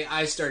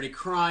 I started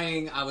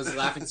crying. I was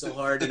laughing so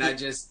hard, and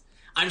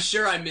I'm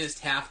sure I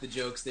missed half the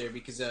jokes there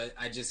because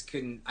I just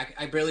couldn't...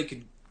 I barely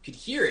could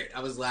hear it.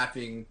 I was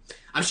laughing.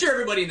 I'm sure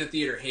everybody in the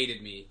theater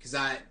hated me because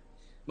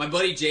my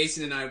buddy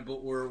Jason and I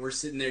were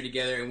sitting there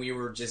together, and we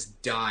were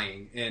just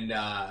dying. And,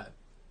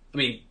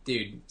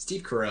 dude,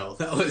 Steve Carell,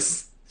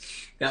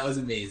 that was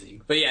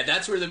amazing. But yeah,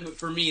 that's where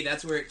for me,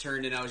 that's where it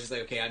turned, and I was just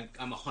like, okay,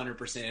 I'm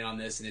 100% in on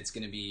this, and it's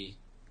going to be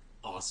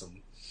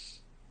awesome.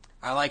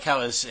 I like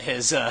how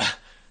his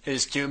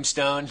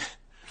tombstone,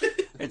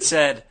 it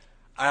said,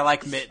 I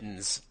like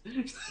mittens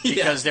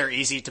because they're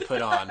easy to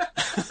put on.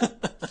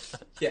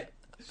 Yeah.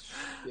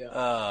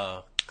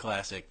 Oh,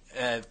 classic.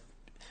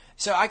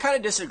 So I kind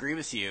of disagree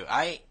with you.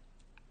 I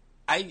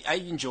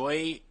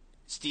enjoy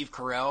Steve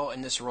Carell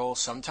in this role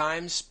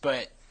sometimes,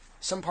 but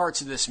some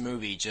parts of this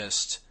movie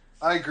just.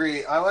 I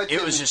agree. I like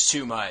it was just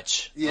too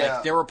much. Yeah.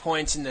 Like, there were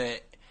points in the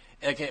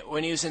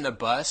when he was in the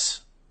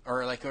bus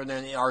or in the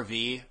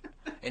RV,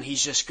 and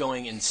he's just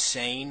going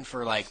insane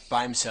for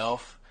by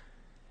himself.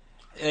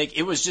 Like,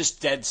 it was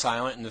just dead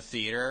silent in the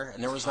theater,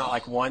 and there was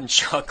not one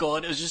chuckle,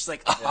 and it was just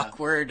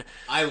awkward.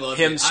 I loved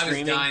him it.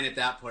 screaming. I was dying at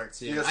that part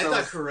too. Yeah, I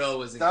thought Carell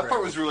was incredible. That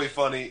part was really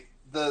funny.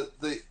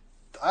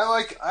 I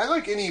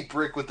like any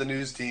brick with the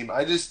news team.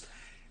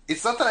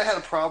 It's not that I had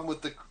a problem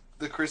with the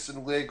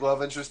Kristen Wiig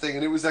love interest thing,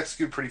 and it was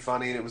executed pretty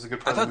funny, and it was a good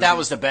part. I thought that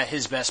was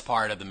his best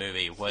part of the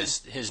movie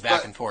was his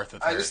back and forth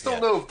with her. I just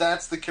don't know if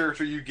that's the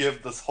character you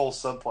give this whole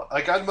subplot.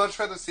 Like, I'd much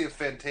rather see a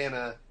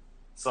Fantana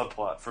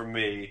subplot for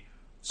me.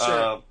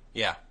 Sure.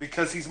 Yeah.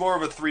 Because he's more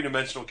of a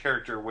three-dimensional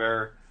character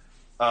where...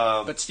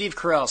 but Steve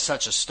Carell's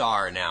such a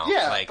star now.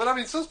 Yeah, but I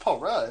mean, so's Paul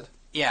Rudd.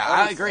 Yeah,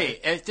 I agree.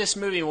 If this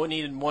movie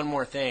needed one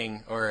more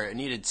thing, or it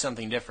needed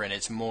something different,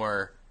 it's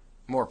more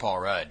Paul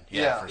Rudd.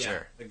 Yeah, for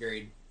sure.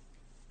 Agreed.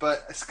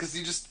 But it's because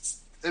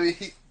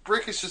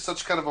Brick is just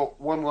such kind of a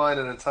one-line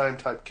at a time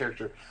type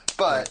character.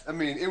 But, I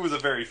mean, it was a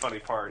very funny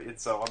part,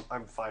 so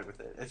I'm fine with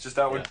it. It's just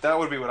that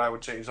would be what I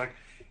would change. Like,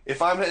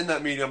 if I'm in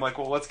that meeting, I'm like,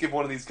 well, let's give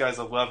one of these guys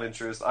a love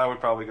interest. I would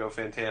probably go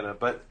Fantana,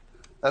 but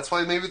that's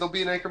why maybe there'll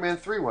be an Anchorman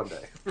 3 one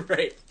day.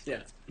 Right,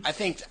 yeah. I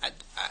think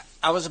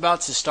I was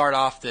about to start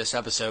off this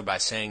episode by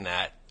saying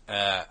that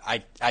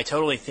I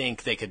totally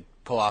think they could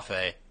pull off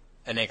an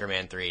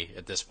Anchorman 3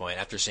 at this point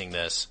after seeing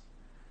this.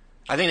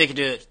 I think they could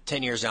do it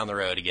 10 years down the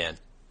road again.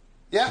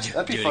 Yeah,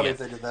 that'd be funny if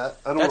they did that.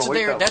 I don't want to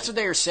wait that long. That's what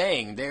they were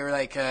saying. They were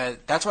like,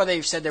 that's why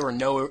they said they were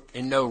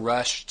in no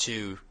rush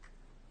to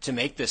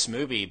make this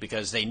movie,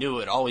 because they knew it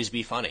would always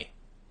be funny.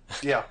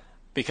 Yeah.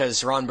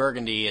 Because Ron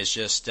Burgundy is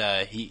just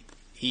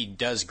he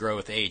does grow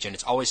with age, and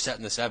it's always set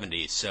in the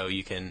 70s, so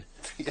you can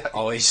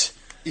always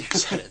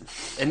set it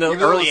in the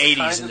early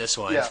 80s in this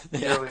one. Yeah,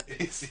 the early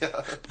 80s.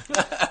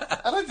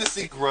 Yeah. I'd like to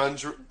see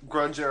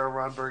grunge era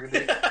Ron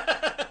Burgundy.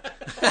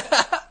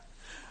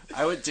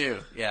 I would too.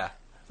 Yeah,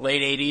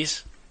 late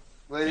 80s.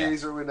 Late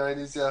 80s, early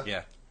 90s. Yeah.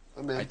 Yeah.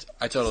 I mean,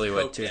 I totally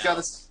would too. He's got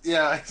a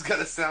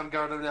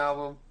Soundgarden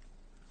album.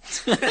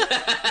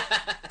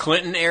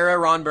 Clinton era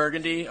Ron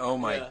Burgundy. Oh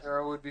my!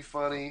 Era would be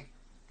funny.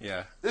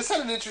 Yeah. This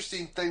had an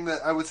interesting thing that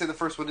I would say the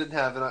first one didn't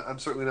have, and I'm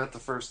certainly not the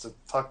first to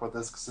talk about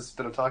this because this has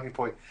been a talking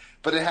point.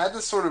 But it had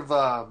this sort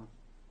of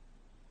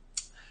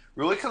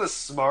really kind of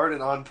smart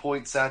and on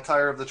point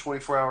satire of the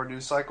 24-hour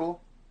news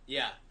cycle.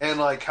 Yeah. And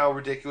like how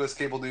ridiculous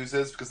cable news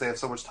is because they have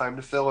so much time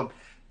to fill, and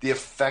the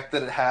effect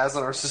that it has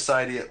on our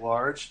society at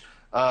large.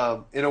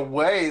 In a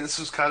way, this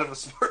was kind of a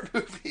smart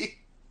movie.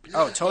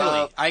 Oh,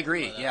 totally. I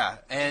agree. Yeah,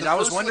 and I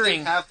was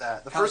wondering, have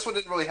that. The first one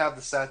didn't really have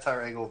the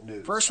satire angle of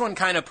news. First one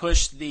kind of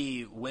pushed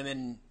the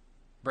women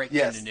breaking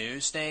into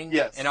news thing.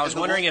 Yes, and I was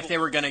wondering if they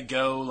were going to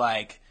go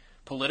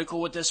political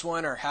with this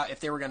one, or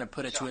if they were going to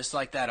put a twist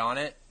like that on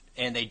it.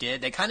 And they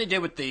did. They kind of did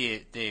with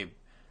the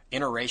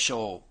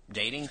interracial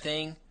dating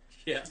thing.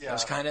 Yeah. It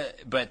was kind of,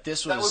 but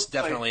this was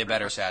definitely a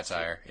better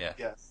satire. Yeah.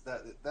 Yes,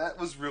 that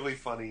was really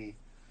funny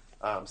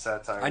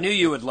satire. I knew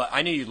you'd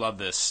love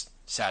this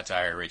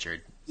satire,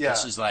 Richard. Yeah.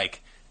 This is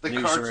like the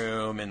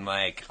newsroom and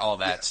all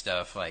that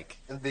stuff.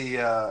 And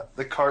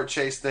the car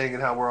chase thing,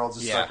 and how we're all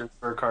just suckers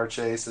for a car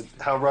chase, and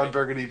how Ron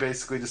Burgundy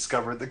basically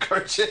discovered the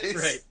car chase.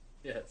 Right.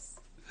 Yes.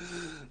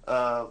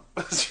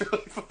 It's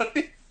really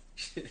funny.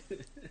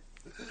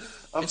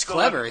 It's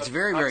clever. It's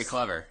very, very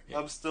clever.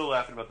 I'm still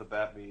laughing about the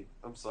bat meat.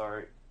 I'm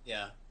sorry.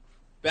 Yeah.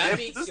 Bat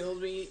meat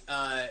killed me.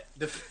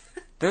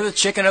 They're the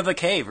chicken of the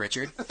cave,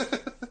 Richard.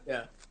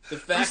 Yeah. Who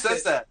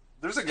says that?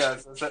 There's a guy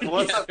that says that.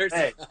 Well,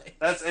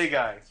 that's a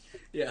guy.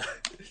 Yeah.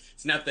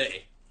 It's not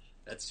they.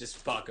 That's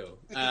just Paco.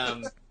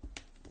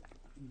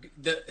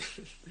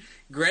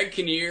 Greg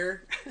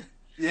Kinnear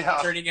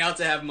turning out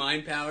to have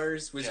mind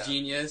powers was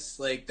genius.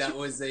 That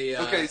was a...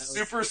 okay,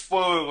 super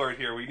spoiler alert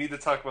here. We need to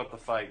talk about the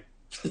fight.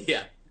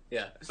 Yeah.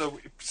 Yeah. So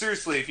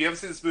seriously, if you haven't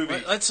seen this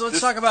movie, let's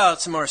talk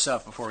about some more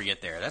stuff before we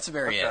get there. That's the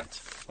very end.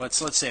 Let's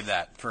save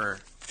that for a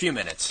few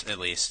minutes at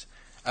least.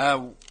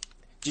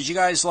 Did you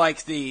guys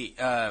like the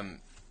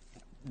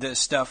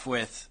stuff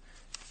with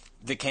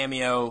the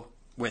cameo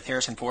with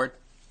Harrison Ford?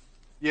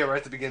 Yeah, right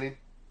at the beginning.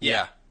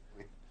 Yeah.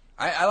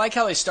 I like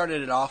how they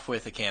started it off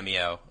with a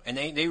cameo, and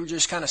they were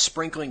just kind of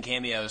sprinkling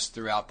cameos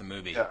throughout the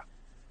movie. Yeah.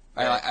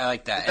 I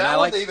like that. That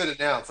one they even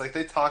announced,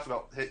 they talked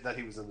about that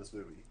he was in this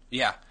movie.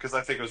 Yeah. Because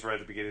I think it was right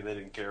at the beginning. They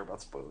didn't care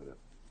about spoiling it.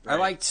 Right.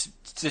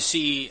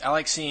 I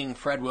like seeing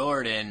Fred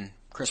Willard and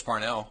Chris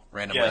Parnell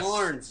randomly. Yes.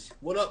 Parnes.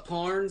 What up,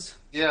 Parnes?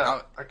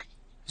 Yeah.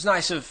 It's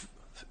nice of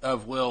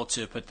Will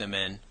to put them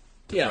in,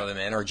 throw them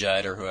in, or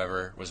Judd or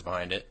whoever was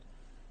behind it.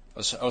 I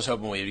was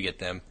hoping we would get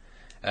them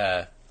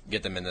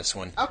in this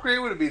one. How great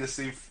would it be to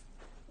see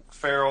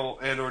Farrell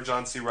and or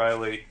John C.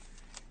 Reilly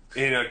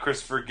in a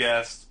Christopher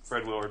Guest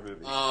Fred Willard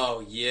movie?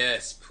 Oh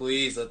yes,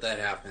 please let that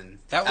happen.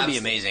 That would be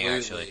amazing,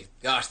 actually.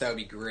 Gosh, that would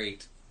be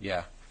great.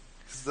 Yeah,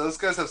 because those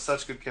guys have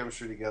such good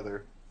chemistry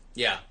together.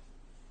 Yeah.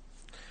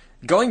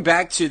 Going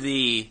back to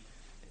the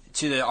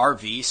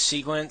RV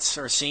sequence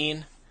or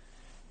scene,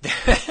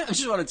 I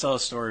just want to tell a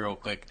story real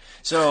quick.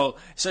 So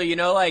you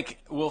know, like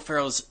Will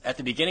Ferrell's at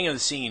the beginning of the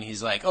scene,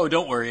 he's like, "Oh,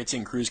 don't worry, it's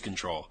in cruise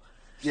control."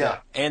 Yeah.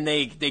 And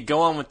they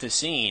go on with the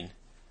scene,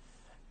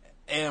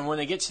 and when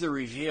they get to the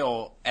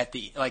reveal at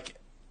the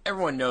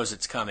everyone knows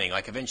it's coming.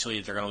 Like eventually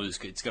they're gonna lose.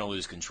 It's gonna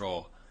lose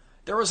control.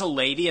 There was a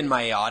lady in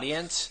my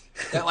audience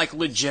that like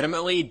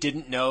legitimately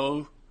didn't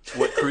know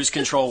what cruise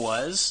control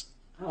was.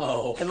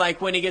 Oh. And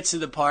like when he gets to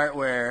the part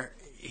where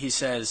he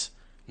says,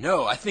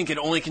 "No, I think it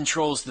only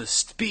controls the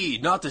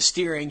speed, not the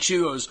steering," she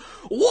goes,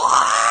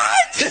 "What?"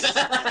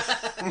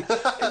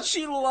 And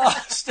she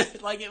lost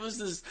it. Like it was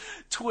this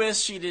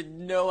twist she did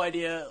no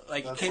idea.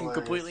 Like it came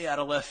completely out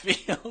of left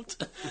field.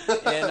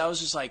 And I was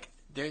just like,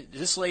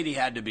 this lady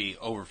had to be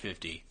over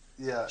 50.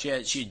 Yeah. She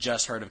had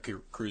just heard of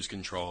cruise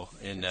control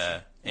in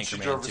Anchorman 2. She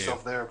drove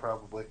herself there,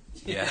 probably.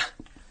 Yeah.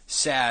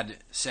 Sad.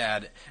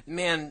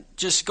 Man,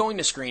 just going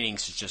to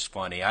screenings is just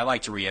funny. I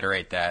like to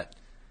reiterate that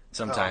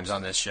sometimes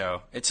on this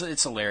show. It's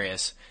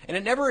hilarious. And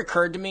it never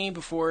occurred to me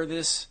before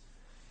this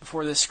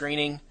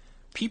screening,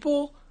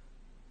 people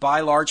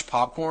buy large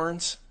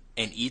popcorns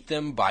and eat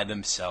them by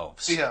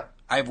themselves. Yeah.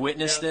 I've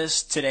witnessed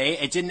this today.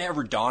 It didn't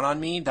ever dawn on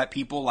me that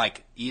people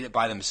like eat it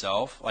by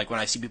themselves. Like when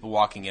I see people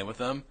walking in with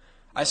them,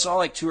 I saw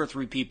like 2 or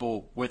 3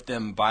 people with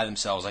them by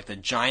themselves, like the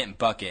giant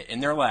bucket in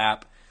their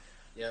lap.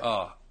 Yep.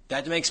 Oh,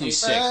 that makes me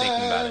sick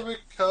thinking about it.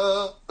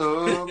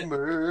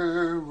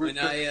 When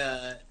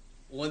I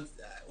went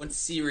to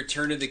see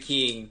Return of the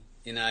King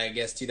in, I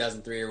guess,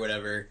 2003 or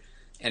whatever,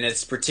 and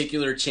this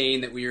particular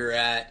chain that we were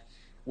at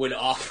would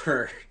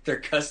offer their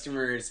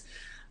customers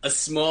a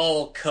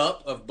small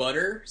cup of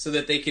butter so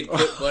that they could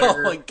put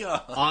butter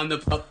on the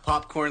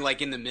popcorn,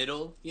 like in the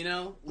middle, you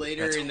know,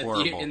 later That's in the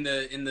horrible. in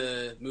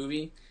the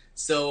movie.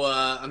 So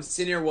I'm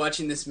sitting here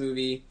watching this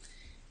movie,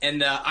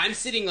 and I'm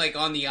sitting like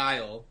on the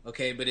aisle,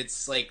 okay, but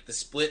it's like the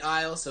split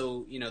aisle,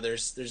 so you know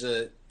there's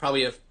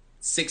probably a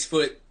 6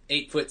 foot,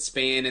 8 foot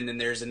span, and then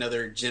there's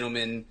another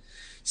gentleman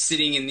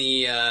sitting in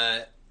the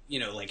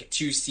like a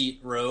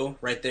 2-seat row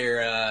right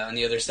there on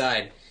the other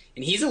side.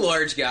 And he's a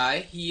large guy.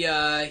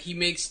 He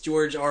makes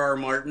George R.R.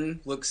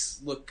 Martin look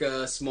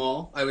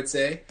small, I would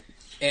say.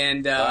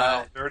 And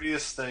wow,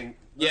 dirtiest thing.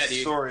 This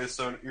dude. story is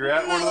so. You're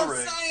at one of the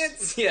rings.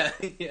 Science. Yeah.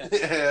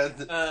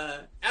 And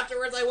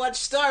Afterwards, I watched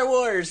Star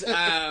Wars.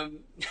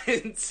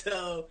 And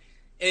so,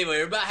 anyway,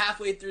 we're about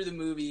halfway through the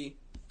movie,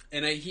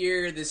 and I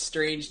hear this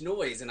strange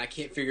noise, and I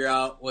can't figure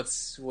out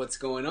what's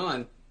going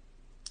on.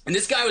 And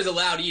this guy was a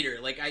loud eater.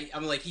 Like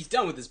I'm like, he's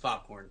done with his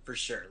popcorn for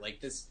sure. Like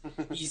this,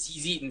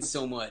 he's eaten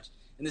so much.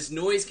 And this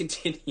noise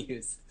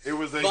continues. it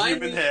was a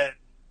human head.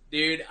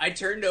 Dude, I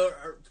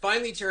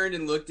finally turned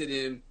and looked at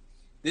him.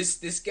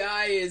 This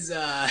guy is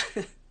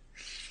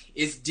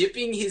is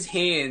dipping his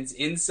hands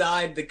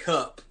inside the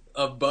cup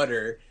of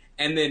butter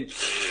and then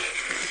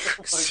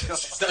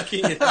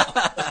sucking it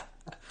out.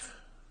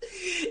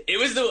 It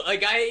was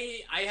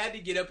I had to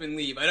get up and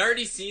leave. I'd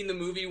already seen the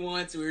movie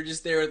once. We were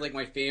just there with like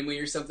my family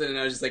or something, and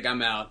I was just like,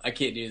 I'm out. I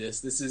can't do this.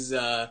 This is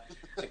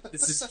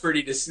this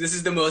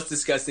is the most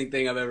disgusting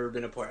thing I've ever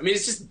been a part of. I mean,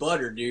 it's just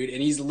butter, dude,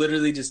 and he's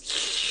literally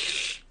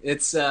just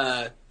it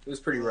was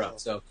pretty rough.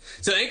 So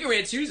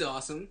Anchorman 2 is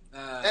awesome.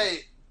 Hey,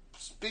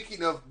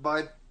 speaking of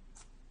my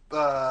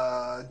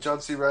John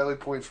C. Reilly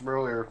point from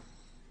earlier,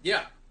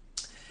 yeah,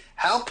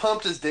 how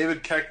pumped is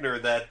David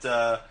Koechner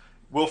that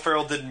Will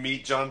Ferrell didn't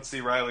meet John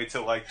C. Reilly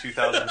till like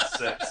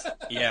 2006?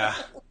 Yeah.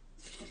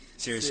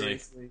 Seriously.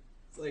 It's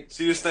like,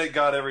 So you just thank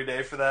God every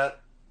day for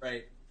that?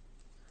 right.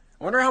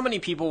 I wonder how many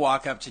people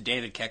walk up to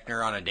David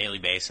Koechner on a daily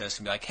basis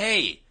and be like,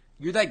 "Hey,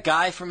 you're that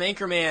guy from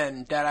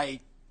Anchorman that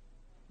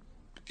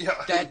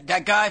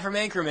guy from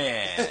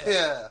Anchorman."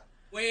 Yeah.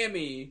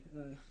 Whammy.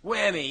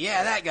 Whammy,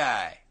 yeah, that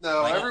guy.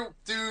 No,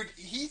 dude,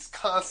 he's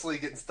constantly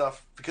getting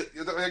stuff because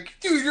you're the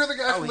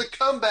guy from the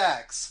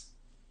comebacks.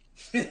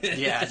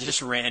 Yeah,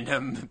 just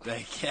random.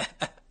 Like, yeah,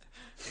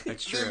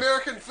 that's true. The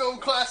American film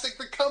classic,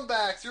 The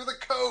Comebacks. You're the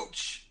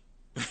coach.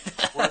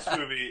 Worst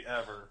movie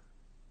ever.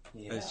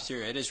 Yeah. That's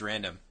true. It is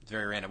random. It's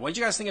very random. What did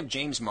you guys think of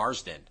James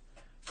Marsden?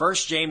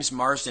 First James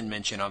Marsden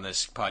mention on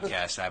this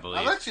podcast, I believe.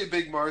 I'm actually a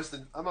big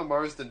Marsden. I'm a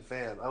Marsden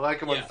fan. I like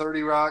him on Yeah.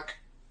 30 Rock.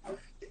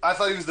 I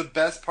thought he was the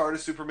best part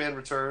of Superman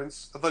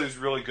Returns. I thought he was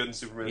really good in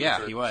Superman Returns.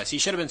 Yeah, he was. He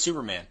should have been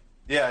Superman.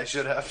 Yeah, he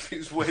should have. He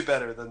was way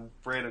better than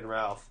Brandon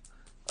Routh.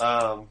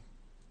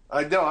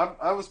 I know.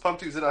 I was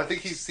pumped he was in it. I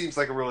think he seems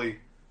like a really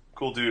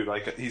cool dude.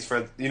 Like he's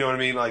friends. You know what I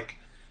mean? Like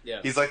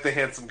he's like the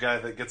handsome guy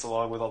that gets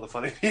along with all the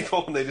funny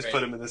people, and they just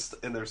put him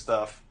in their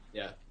stuff.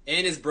 Yeah,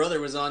 and his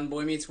brother was on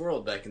Boy Meets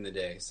World back in the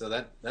day, so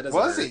that doesn't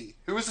Was hurt. he?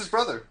 Who was his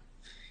brother?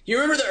 You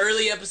remember the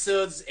early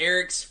episodes?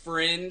 Eric's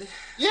friend,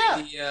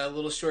 Yeah. the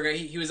little short guy.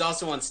 He was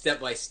also on Step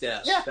by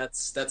Step. Yeah.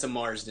 that's a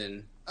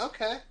Marsden.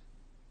 Okay,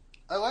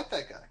 I like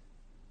that guy.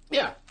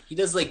 Yeah, he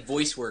does like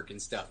voice work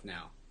and stuff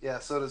now. Yeah.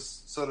 So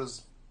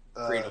does.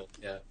 Cradle.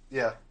 Yeah.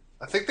 Yeah.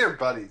 I think they're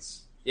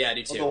buddies. Yeah, I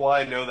do I don't too. know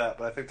why I know that,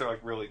 but I think they're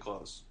like really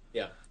close.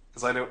 Yeah.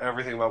 Because I know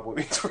everything about Boy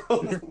Meets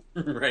World.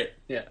 Right.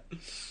 Yeah.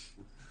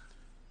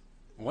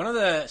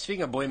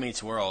 Speaking of Boy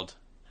Meets World,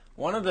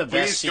 one of the best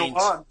Please scenes. go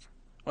on.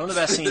 One of the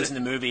best scenes in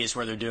the movie is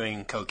where they're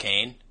doing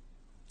cocaine.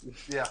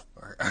 Yeah.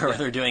 Or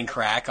they're doing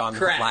crack on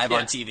Crack,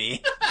 on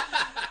TV.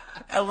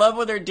 I love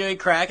when they're doing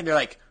crack and they're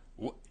like,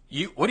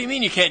 what do you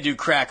mean you can't do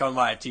crack on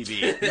live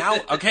TV?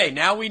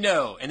 Now we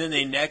know. And then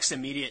the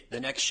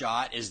next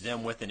shot is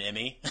them with an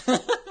Emmy.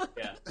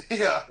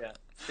 Yeah.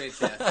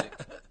 Fantastic.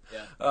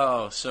 Yeah.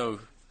 Oh, so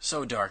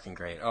dark and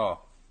great. Oh,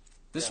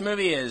 this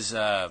movie is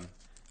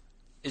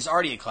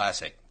already a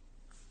classic.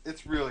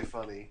 It's really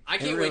funny. I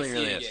can't wait to see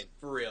really it is. again,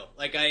 for real.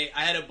 Like, I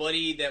had a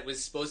buddy that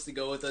was supposed to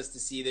go with us to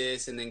see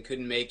this and then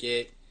couldn't make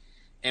it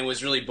and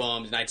was really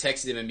bummed. And I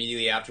texted him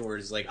immediately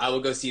afterwards, like, I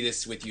will go see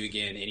this with you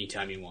again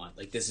anytime you want.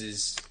 Like, this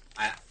is...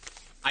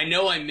 I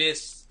know I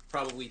missed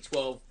probably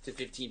 12 to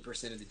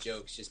 15% of the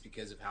jokes just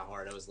because of how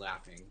hard I was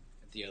laughing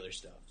at the other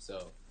stuff.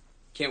 So,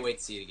 can't wait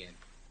to see it again.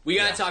 We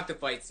gotta talk the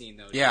fight scene,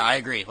 though. Yeah, I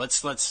agree.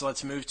 Let's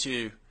move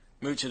to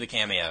the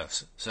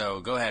cameos. So,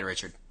 go ahead,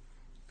 Richard.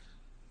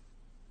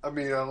 I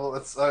mean,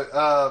 let's.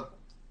 Let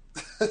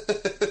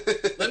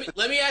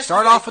me ask.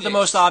 Start off with the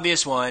most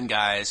obvious one,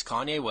 guys.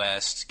 Kanye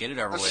West. Get it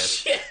over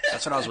with. Yeah.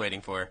 That's what I was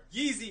waiting for.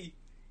 Yeezy.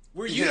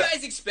 Were you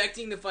guys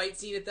expecting the fight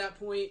scene at that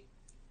point?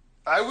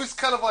 I was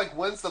kind of like,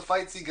 when's the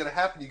fight scene going to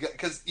happen?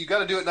 Because you got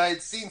to do it. And I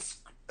had seen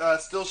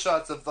still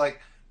shots of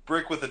like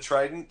Brick with a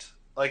trident,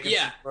 like in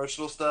some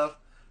promotional stuff.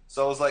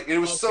 So I was like, it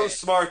was so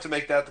smart to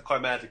make that the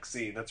climactic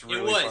scene. That's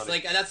really funny.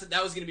 Like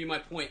that was going to be my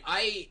point.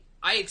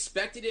 I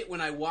expected it when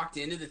I walked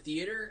into the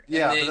theater, and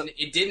then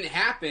it didn't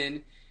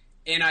happen,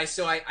 and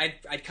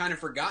I'd kind of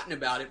forgotten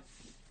about it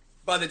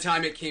by the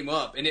time it came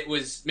up, and it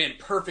was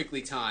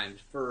perfectly timed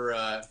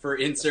for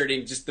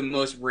inserting just the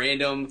most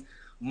random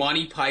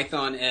Monty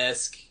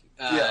Python-esque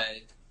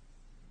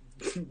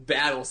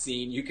battle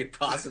scene you could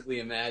possibly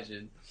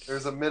imagine.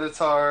 There's a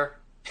Minotaur.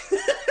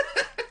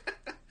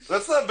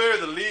 Let's not bury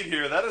the lead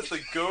here. That is the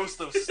ghost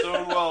of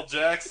Stonewall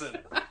Jackson.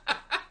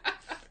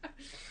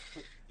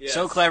 Yes.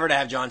 So clever to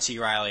have John C.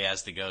 Reilly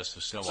as the ghost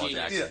of Stonewall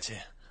Jackson too.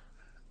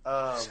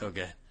 So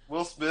good.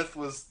 Will Smith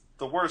was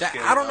the worst.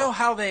 I don't know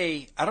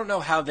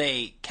how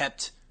they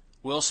kept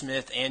Will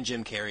Smith and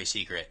Jim Carrey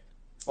secret.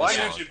 Well, I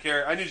knew Jim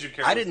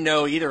Carrey. I didn't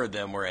know either of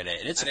them were in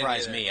it, and it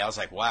surprised me. I was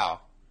like, wow.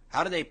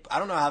 How did they? I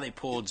don't know how they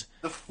pulled.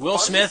 Will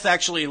Smith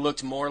actually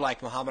looked more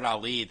like Muhammad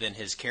Ali than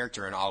his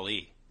character in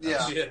Ali.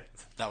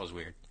 That was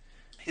weird.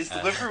 His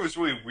delivery was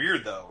really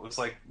weird, though. It was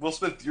like, Will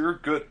Smith, you're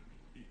good.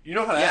 You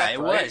know how to act,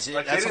 right? It was.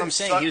 Like, that's what I'm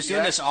saying. He was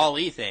doing this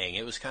Ali thing.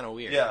 It was kind of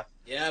weird. Yeah.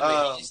 Yeah,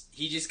 but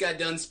he just got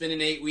done spending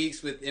 8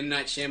 weeks with M.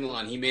 Night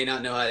Shyamalan. He may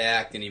not know how to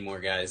act anymore,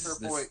 guys.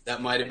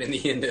 That might have been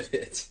the end of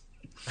it.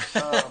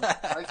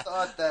 I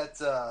thought that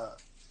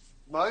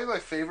probably my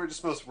favorite,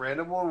 just most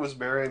random one was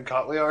Marion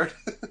Cotillard.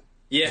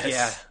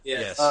 Yes.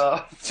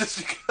 Just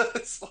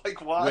because,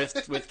 like, why?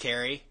 With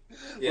Carrie.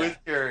 With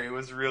Carrie. It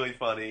was really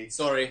funny.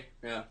 Sorry.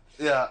 Yeah.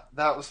 Yeah,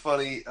 that was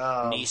funny.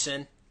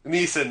 Neeson.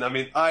 I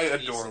mean, I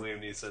adore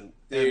Liam Neeson.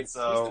 Dude, and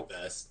so he's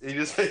the best. He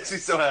just makes me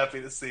so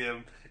happy to see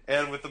him.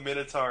 And with the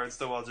Minotaur and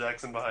Stonewall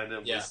Jackson behind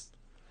him.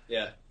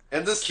 Yeah.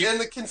 And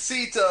the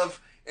conceit of,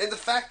 and the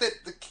fact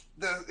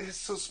that he's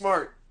so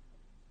smart.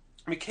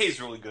 I mean, Kay's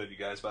really good, you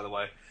guys, by the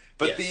way.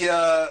 But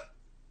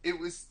it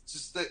was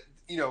just that,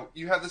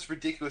 you have this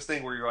ridiculous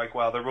thing where you're like,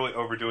 wow, they're really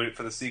overdoing it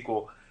for the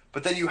sequel.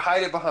 But then you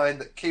hide it behind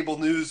the cable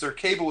news, or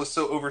cable is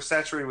so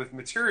oversaturated with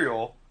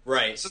material.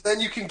 Right. So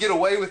then you can get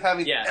away with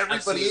having everybody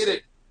absolutely. in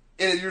it.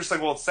 And you're just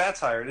like, well, it's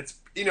satire. And it's,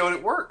 and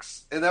it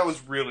works. And that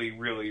was really,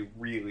 really,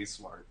 really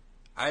smart.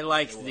 I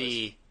liked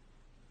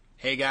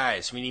hey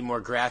guys, we need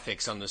more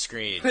graphics on the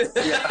screen.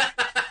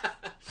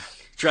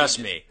 Trust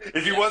me.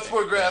 If he wants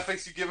more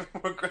graphics, you give him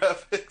more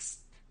graphics.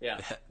 Yeah.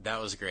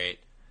 That was great.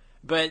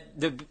 But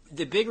the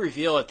big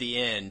reveal at the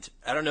end,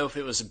 I don't know if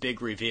it was a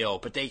big reveal,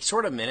 but they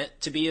sort of meant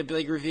it to be a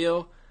big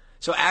reveal.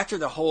 So after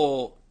the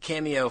whole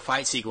cameo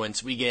fight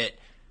sequence, we get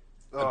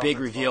a big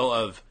reveal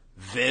of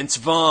Vince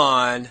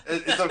Vaughn.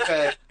 It's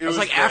okay. It was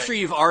like great. After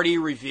you've already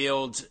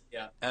revealed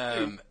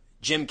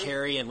Jim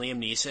Carrey and Liam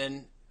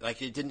Neeson,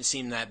 like it didn't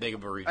seem that big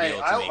of a reveal to me.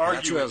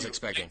 That's what I was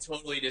expecting. I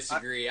totally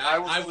disagree. I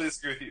will totally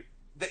disagree with you.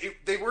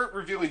 They weren't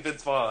revealing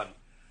Vince Vaughn.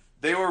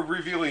 They were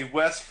revealing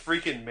Wes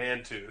freaking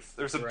Mantooth.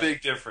 There's a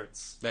big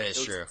difference. That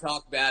is true.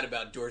 Talk bad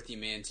about Dorothy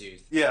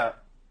Mantooth. Yeah.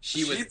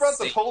 She brought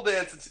the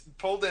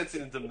pole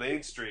dancing into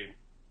mainstream.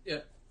 Yeah.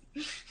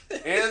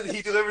 And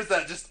he delivers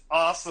that just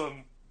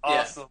awesome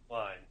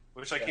line,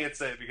 which I can't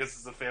say because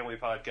it's a family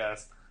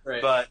podcast.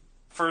 Right. But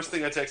first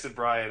thing I texted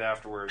Brian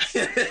afterwards,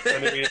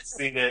 and we had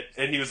seen it,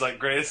 and he was like,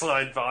 greatest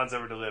line Vaughn's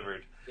ever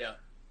delivered. Yeah.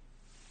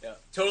 Yeah.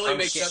 Totally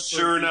makes I'm up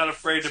sure not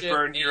afraid to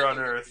burn here on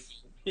Earth.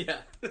 Yeah.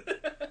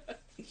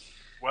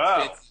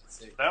 Wow.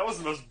 That was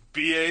the most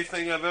BA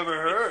thing I've ever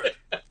heard.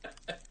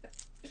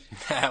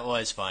 That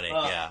was funny.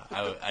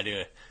 I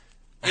do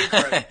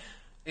it.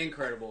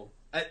 Incredible.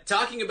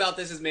 Talking about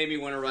this has made me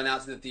want to run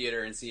out to the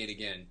theater and see it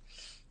again.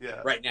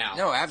 Yeah. Right now.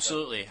 No,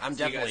 absolutely. I'm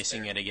definitely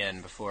seeing it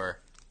again before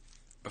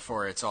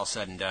it's all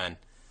said and done.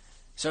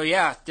 So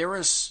yeah, there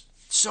was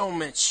so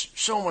much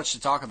to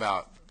talk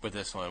about with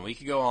this one. We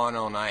could go on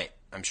all night,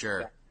 I'm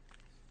sure.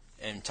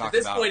 and talk At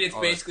this about. point, it's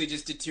all basically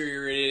just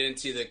deteriorated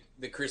into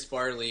the Chris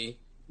Farley.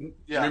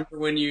 Yeah. Remember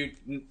when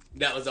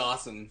that was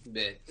awesome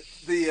bit.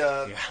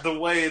 The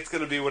way it's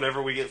going to be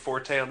whenever we get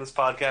Forte on this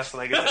podcast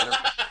and I get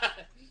to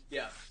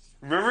Yeah.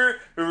 Remember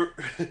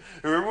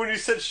when you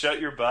said "shut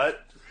your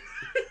butt"?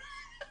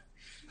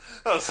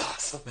 That was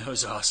awesome. That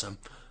was awesome.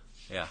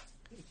 Yeah,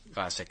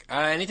 classic.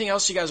 Anything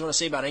else you guys want to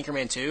say about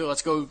Anchorman 2?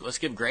 Let's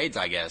give grades.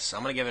 I guess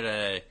I'm gonna give it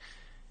a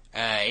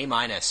A-,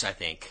 I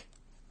think.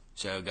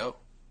 So go.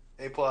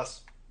 A+.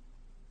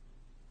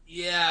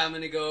 Yeah, I'm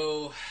gonna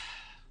go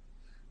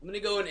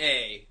an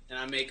A, and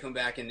I may come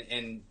back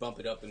and bump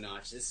it up a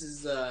notch. This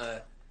is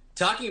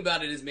talking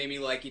about it has made me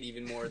like it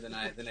even more than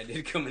I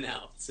did coming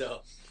out.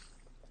 So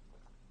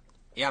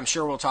yeah, I'm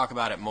sure we'll talk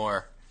about it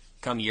more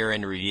come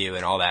year-end review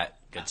and all that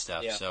good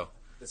stuff. Yeah. So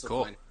This'll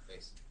cool. find its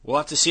face. We'll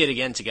have to see it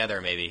again together,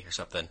 maybe, or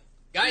something.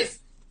 Guys,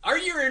 our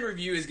year-end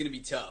review is going to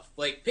be tough.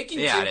 Like picking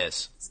Yeah, two it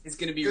is. It's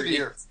going to be Good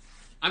ridiculous.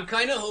 I'm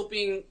kind of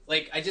hoping.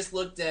 Like I just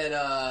looked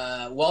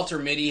at Walter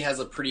Mitty has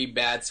a pretty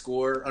bad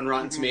score on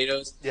Rotten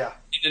Tomatoes. Yeah.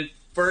 And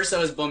first, I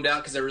was bummed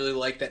out because I really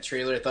liked that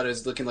trailer. I thought it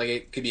was looking like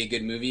it could be a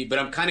good movie. But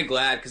I'm kind of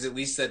glad because at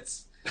least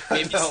that's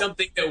maybe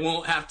something that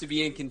won't have to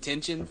be in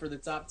contention for the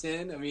top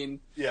 10. I mean,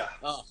 Yeah.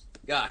 oh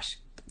gosh,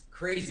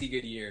 crazy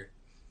good year.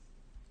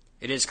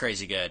 It is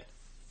crazy good.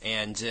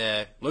 And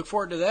look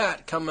forward to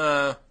that. Come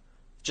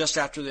just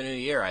after the new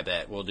year, I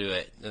bet. We'll do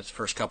it the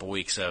first couple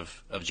weeks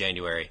of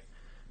January.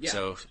 Yeah.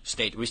 So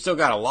we still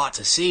got a lot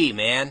to see,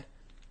 man.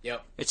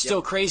 Yep. It's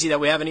still crazy that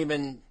we haven't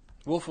even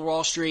Wolf of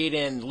Wall Street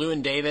and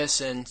Llewyn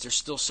Davis, and there's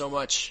still so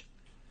much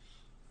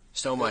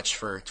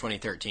for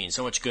 2013.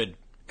 So much good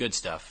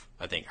stuff.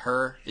 I think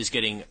Her is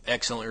getting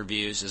excellent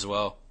reviews as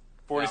well.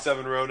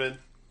 47 Ronin.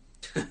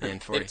 And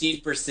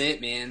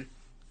 15%, man.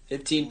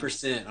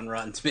 15% on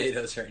Rotten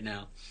Tomatoes right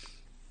now.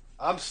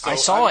 I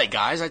saw it,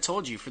 guys. I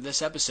told you for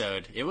this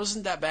episode. It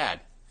wasn't that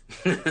bad.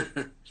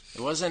 It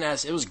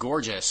was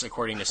gorgeous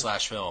according to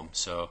Slash Film.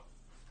 So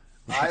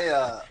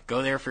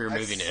go there for your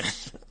movie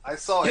news. I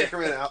saw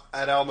Anchorman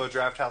at Alamo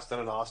Drafthouse down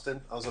in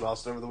Austin. I was in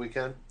Austin over the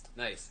weekend.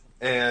 Nice.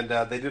 And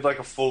they did like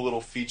a full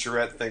little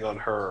featurette thing on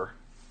Her,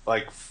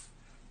 like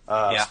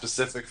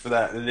specific for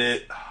that. And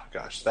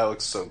that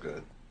looks so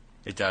good.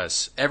 It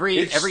does.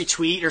 Every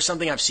tweet or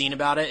something I've seen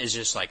about it is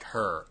just like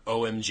Her,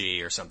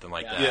 OMG, or something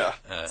like that.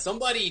 Yeah.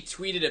 Somebody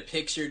tweeted a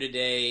picture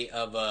today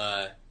of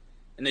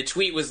and the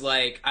tweet was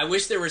like, I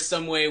wish there was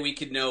some way we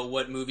could know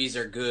what movies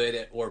are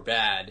good or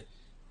bad.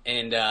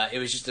 And it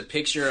was just a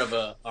picture of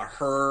a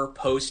Her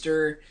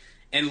poster.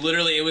 And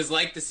literally it was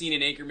like the scene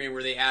in Anchorman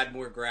where they add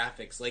more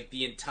graphics. Like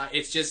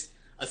it's just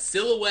a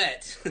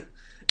silhouette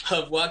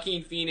of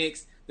Joaquin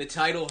Phoenix, the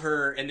title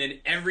Her, and then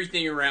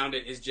everything around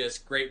it is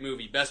just great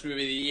movie, best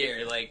movie of the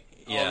year. Like,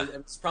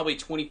 it's probably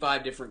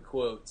 25 different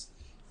quotes.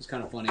 It's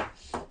kind of funny.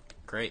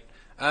 Great.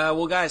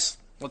 Well, guys,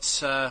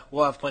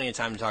 we'll have plenty of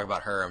time to talk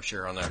about Her, I'm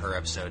sure, on the Her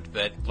episode.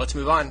 But let's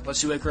move on.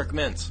 Let's do Weekly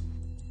Recommends.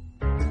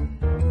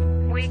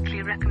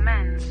 Weekly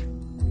Recommends.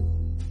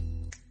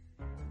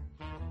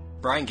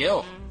 Brian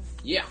Gill.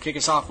 Yeah. Kick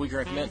us off, Weekly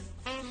Recommend.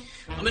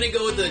 I'm gonna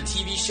go with the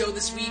TV show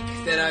this week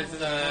that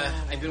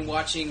I've been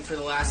watching for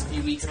the last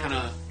few weeks, kind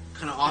of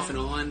off and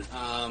on.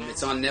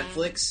 It's on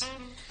Netflix.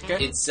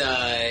 Okay. It's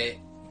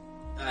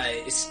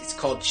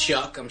called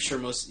Chuck. I'm sure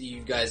most of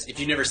you guys, if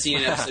you've never seen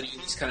an episode, you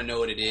just kind of know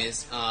what it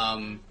is.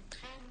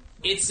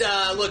 It's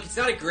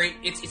not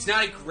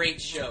a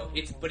great show.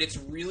 But it's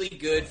really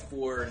good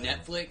for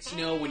Netflix.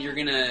 You know, when you're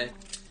gonna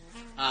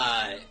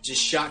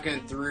just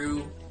shotgun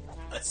through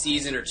a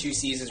season or 2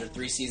 seasons or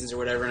 3 seasons or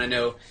whatever. And I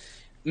know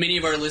many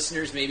of our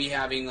listeners may be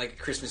having like a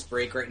Christmas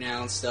break right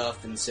now and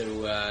stuff, and so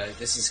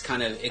this is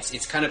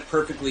it's kind of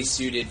perfectly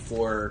suited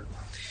for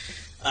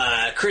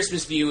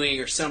Christmas viewing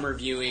or summer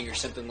viewing or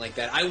something like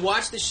that. I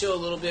watched the show a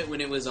little bit when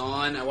it was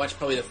on. I watched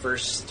probably the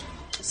first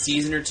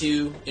season or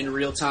 2 in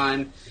real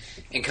time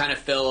and kind of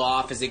fell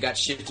off as it got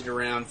shifted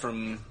around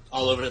from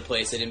all over the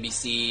place at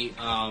NBC.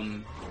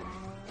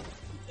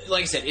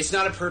 Like I said, it's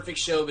not a perfect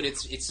show, but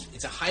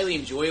it's a highly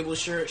enjoyable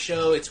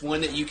show. It's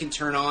one that you can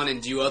turn on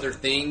and do other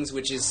things,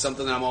 which is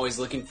something that I'm always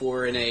looking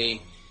for in a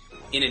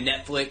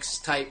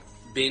Netflix type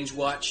binge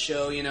watch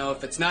show. You know,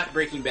 if it's not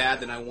Breaking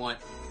Bad, then I want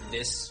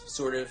this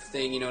sort of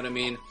thing. You know what I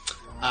mean?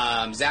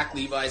 Zach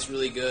Levi's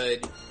really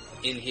good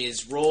in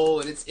his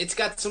role, and it's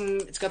got some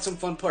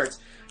fun parts.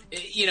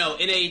 You know,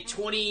 in a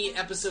 20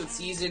 episode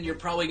season, you're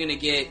probably going to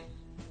get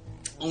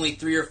only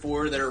 3 or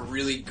 4 that are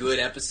really good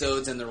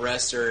episodes, and the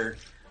rest are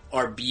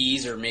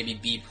B's or maybe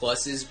B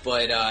pluses,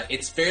 but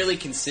it's fairly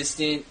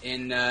consistent,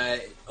 and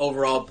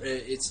overall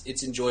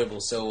it's enjoyable.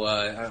 So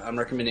I'm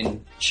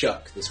recommending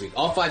Chuck this week.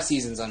 All 5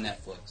 seasons on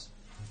Netflix.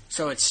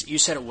 So you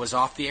said it was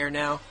off the air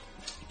now?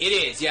 It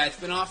is, yeah. It's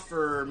been off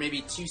for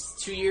maybe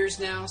two years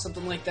now,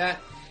 something like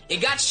that.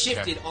 It got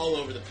shifted all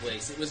over the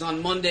place. It was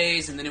on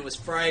Mondays, and then it was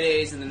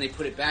Fridays, and then they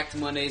put it back to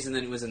Mondays, and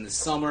then it was in the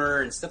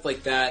summer and stuff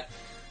like that.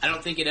 I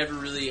don't think it ever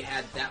really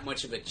had that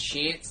much of a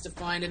chance to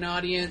find an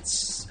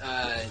audience.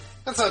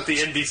 That's not the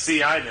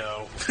NBC I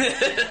know.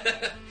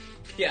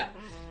 Yeah,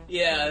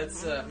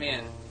 it's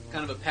man.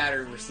 kind of a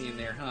pattern we're seeing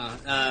there,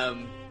 huh?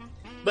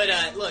 But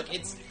look,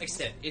 it's like I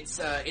said, it's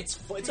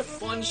a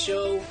fun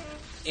show,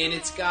 and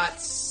it's got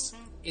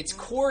its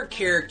core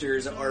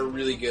characters are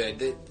really good.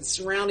 The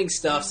surrounding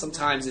stuff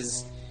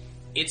sometimes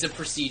it's a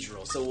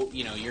procedural, so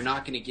you're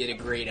not going to get a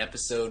great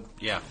episode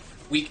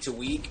week to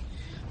week.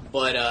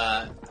 But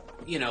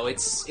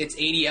it's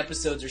 80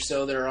 episodes or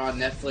so that are on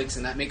Netflix,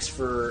 and that makes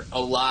for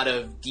a lot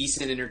of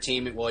decent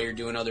entertainment while you're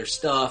doing other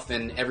stuff.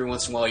 And every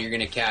once in a while, you're going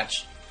to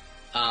catch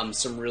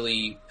some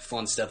really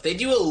fun stuff. They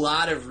do a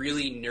lot of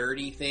really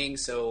nerdy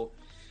things, so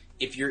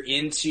if you're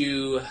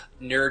into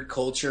nerd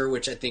culture,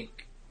 which I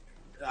think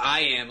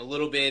I am a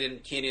little bit,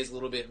 and Ken is a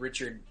little bit.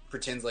 Richard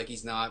pretends like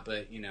he's not,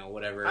 but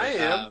whatever. I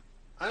am.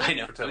 I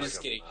know. I'm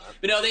just kidding.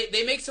 But no,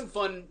 they make some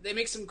fun. They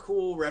make some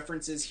cool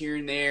references here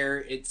and there.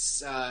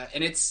 It's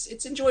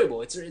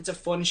enjoyable. It's a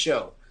fun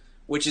show,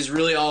 which is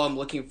really all I'm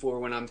looking for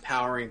when I'm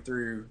powering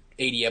through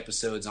 80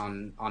 episodes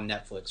on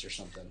Netflix or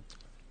something.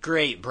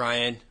 Great,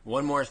 Brian.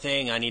 One more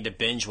thing I need to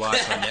binge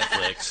watch on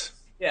Netflix.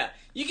 Yeah,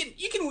 you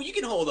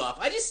can hold off.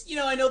 I just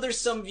I know there's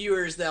some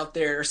viewers out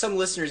there or some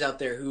listeners out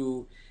there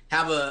who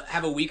have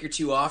a week or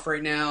two off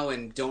right now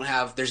and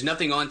there's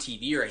nothing on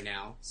TV right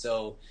now,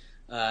 so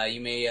they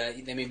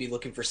may be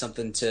looking for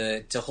something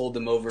to hold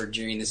them over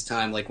during this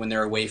time, like when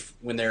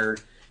they're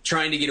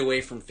trying to get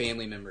away from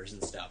family members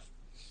and stuff.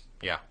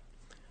 Yeah,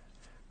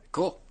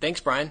 cool. Thanks,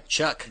 Brian.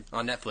 Chuck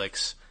on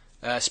Netflix.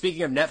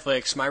 Speaking of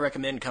Netflix, my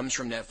recommend comes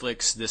from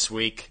Netflix this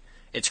week.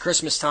 It's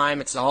Christmas time.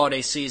 It's the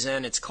holiday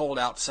season. It's cold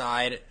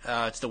outside.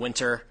 It's the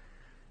winter.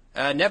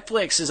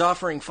 Netflix is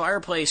offering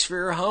Fireplace for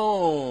your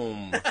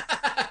home.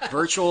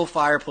 Virtual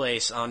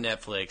fireplace on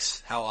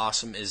Netflix. How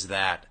awesome is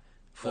that?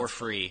 For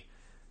free.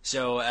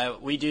 So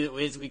we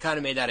kind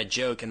of made that a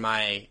joke in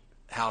my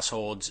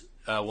household.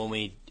 When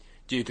we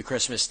do the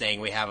Christmas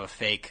thing, we have a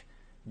fake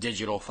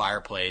digital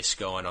fireplace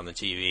going on the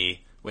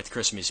TV with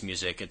Christmas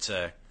music. It's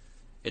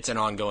an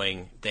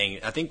ongoing thing.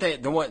 I think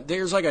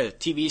there's like a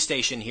TV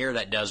station here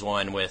that does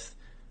one with,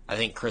 I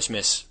think,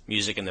 Christmas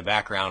music in the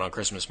background on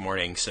Christmas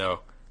morning.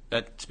 So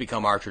that's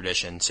become our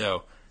tradition.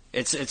 So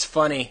it's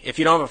funny. If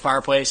you don't have a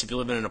fireplace, if you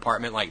live in an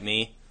apartment like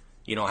me,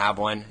 you don't have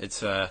one.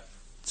 It's a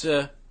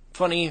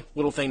funny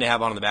little thing to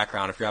have on in the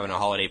background if you're having a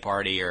holiday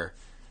party or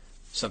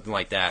something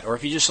like that. Or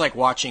if you just like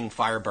watching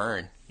fire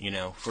burn,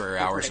 for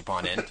hours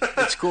upon end.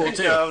 It's cool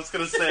too. Yeah, I was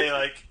gonna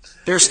say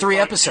there's 3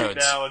 episodes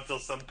now until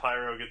some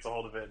pyro gets a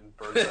hold of it and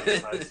burns out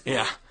his high school.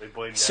 Yeah. They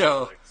blame Netflix.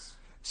 So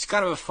it's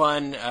kind of a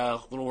fun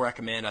little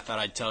recommend. I thought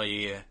I'd tell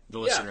you, the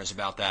listeners,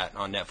 about that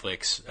on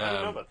Netflix. I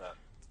didn't know about that.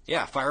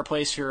 Yeah,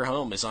 Fireplace for Your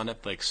Home is on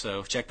Netflix,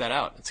 so check that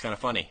out. It's kind of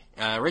funny.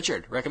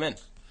 Richard, recommend.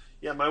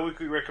 Yeah, my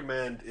weekly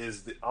recommend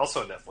is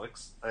also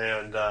Netflix.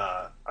 And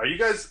are you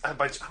guys? I don't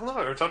know if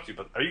I ever talked to you,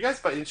 but are you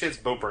guys by any chance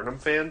Bo Burnham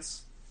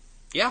fans?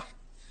 Yeah.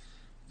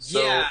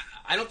 Yeah,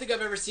 I don't think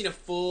I've ever seen a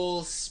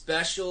full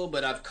special,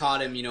 but I've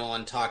caught him,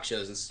 on talk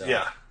shows and stuff.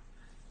 Yeah,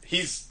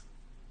 he's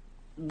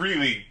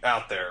really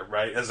out there,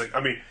 right?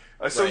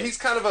 So Right. he's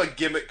kind of a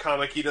gimmick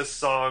comic. He does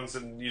songs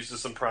and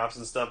uses some props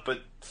and stuff.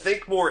 But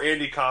think more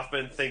Andy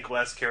Kaufman, think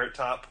less Carrot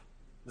Top.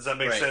 Does that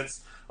make Right. sense?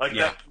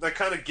 That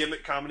kind of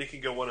gimmick comedy can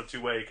go one of two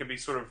ways. It can be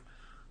sort of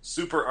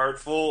super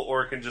artful,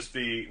 or it can just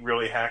be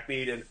really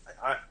hackneyed. And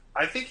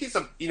I think he's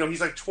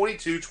like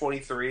 22,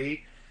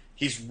 23.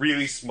 He's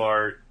really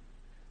smart.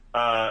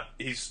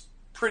 He's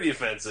pretty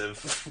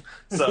offensive.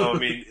 So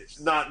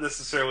not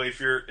necessarily if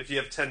you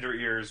have tender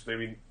ears,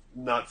 maybe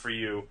not for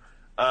you.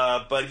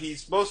 But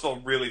he's most of all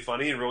really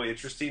funny and really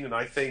interesting, and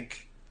I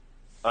think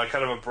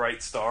kind of a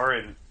bright star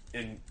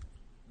in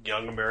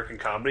young American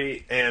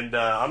comedy. And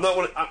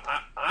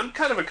I'm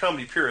kind of a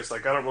comedy purist.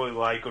 Like, I don't really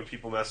like when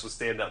people mess with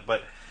stand up,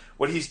 but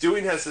what he's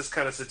doing has this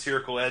kind of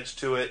satirical edge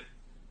to it,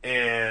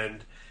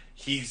 and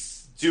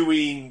he's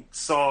doing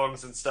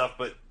songs and stuff,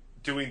 but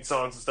doing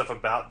songs and stuff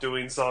about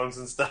doing songs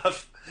and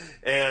stuff.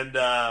 And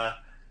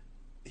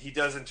he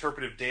does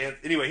interpretive dance.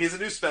 Anyway, he has a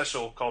new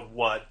special called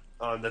What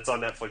that's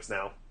on Netflix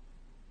now.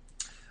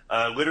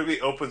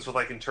 Literally opens with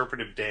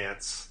interpretive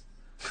dance.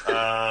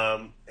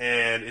 And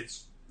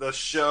it's the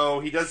show.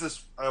 He does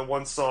this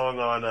one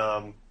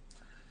song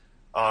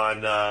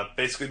on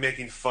basically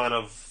making fun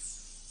of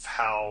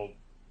how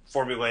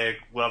formulaic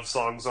love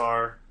songs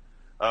are,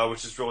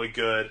 which is really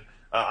good.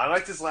 I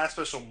liked his last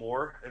special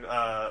more,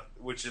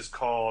 which is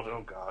called,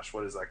 oh gosh,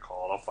 what is that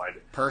called? I'll find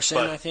it.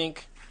 I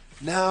think.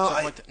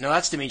 No, no,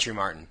 that's Dimitri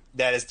Martin.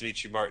 That is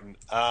Dimitri Martin.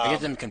 I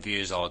get them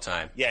confused all the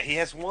time. Yeah, he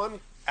has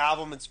one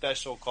album and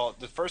special called,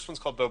 the first one's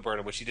called Bo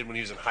Burnham, which he did when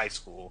he was in high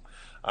school.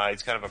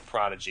 He's kind of a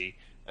prodigy.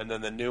 And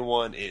then the new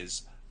one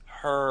is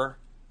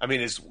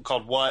is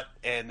called What?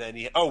 And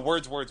then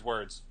Words, Words,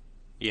 Words.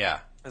 Yeah.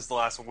 That's the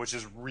last one, which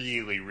is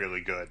really,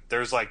 really good.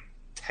 There's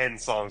 10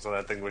 songs on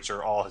that thing, which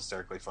are all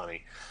hysterically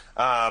funny.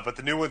 But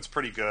the new one's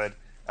pretty good.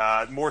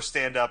 More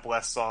stand-up,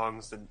 less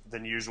songs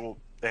than usual,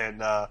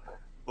 and a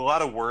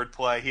lot of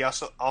wordplay. He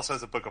also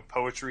has a book of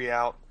poetry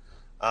out,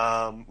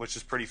 which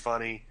is pretty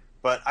funny.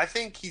 But I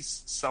think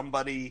he's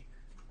somebody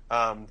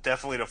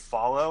definitely to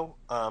follow.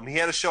 He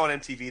had a show on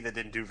MTV that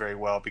didn't do very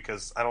well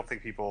because I don't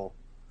think people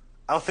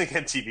I don't think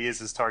MTV is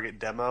his target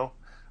demo.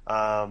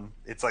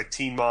 It's like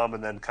Teen Mom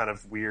and then kind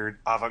of weird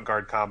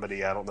avant-garde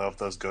comedy. I don't know if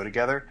those go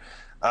together.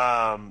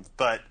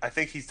 But I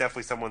think he's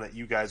definitely someone that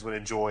you guys would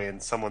enjoy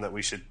and someone that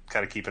we should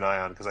kind of keep an eye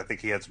on because I think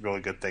he has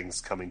really good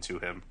things coming to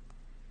him.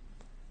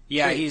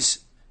 Yeah, he's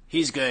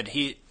good.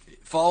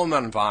 Follow him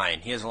on Vine.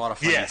 He has a lot of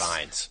funny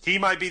Vines. He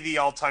might be the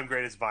all-time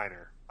greatest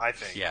Viner, I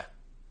think. Yeah.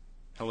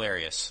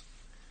 Hilarious.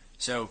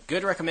 So,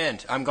 good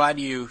recommend. I'm glad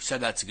you said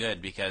that's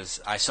good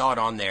because I saw it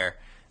on there.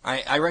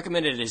 I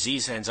recommended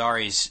Aziz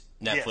Ansari's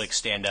Netflix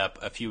stand-up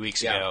a few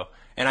weeks ago,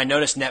 and I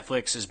noticed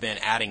Netflix has been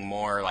adding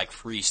more like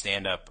free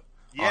stand-up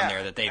on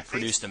there that they've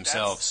produced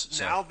themselves.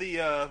 That's now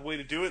the way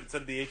to do it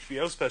instead of the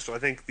HBO special. I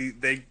think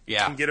they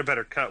can get a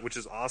better cut, which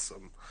is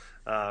awesome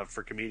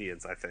for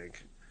comedians, I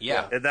think.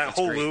 Yeah. And that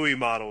whole Louis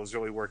model is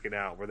really working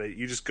out, where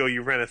you just go,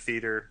 you rent a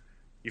theater,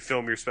 you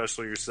film your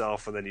special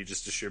yourself, and then you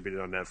just distribute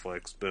it on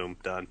Netflix. Boom,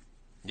 done.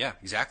 Yeah,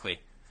 exactly.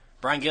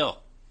 Brian Gill,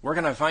 where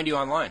can I find you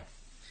online?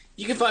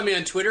 You can find me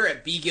on Twitter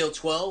at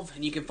bgill12,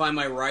 and you can find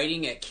my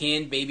writing at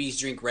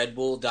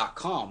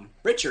canbabiesdrinkredbull.com.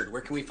 Richard,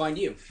 where can we find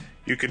you?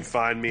 You can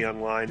find me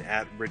online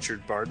at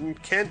Richard Barton.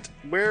 Kent,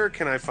 where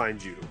can I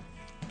find you?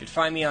 You can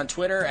find me on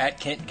Twitter at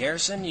Kent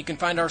Garrison. You can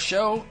find our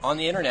show on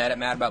the internet at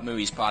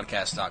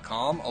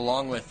madaboutmoviespodcast.com,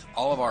 along with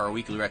all of our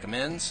weekly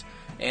recommends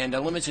and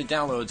unlimited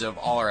downloads of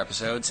all our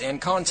episodes, and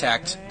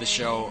contact the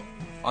show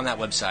on that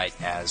website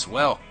as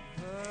well.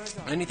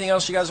 Anything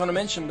else you guys want to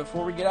mention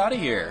before we get out of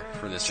here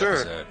for this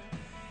episode?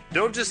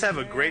 Don't just have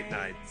a great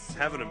night,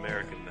 have an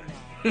American night.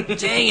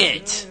 Dang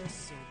it!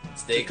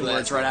 Stay Take the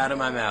words right out of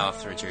my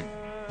mouth, Richard.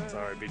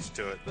 Sorry, beat you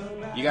to it.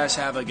 You guys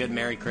have a good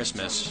Merry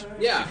Christmas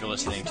if you're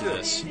listening to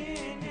this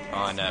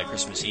on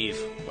Christmas Eve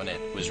when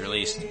it was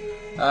released.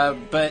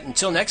 But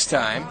until next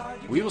time,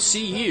 we will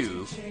see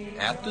you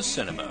at the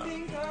cinema.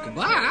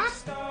 Goodbye.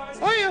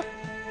 Oh, yeah.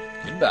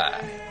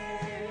 Goodbye.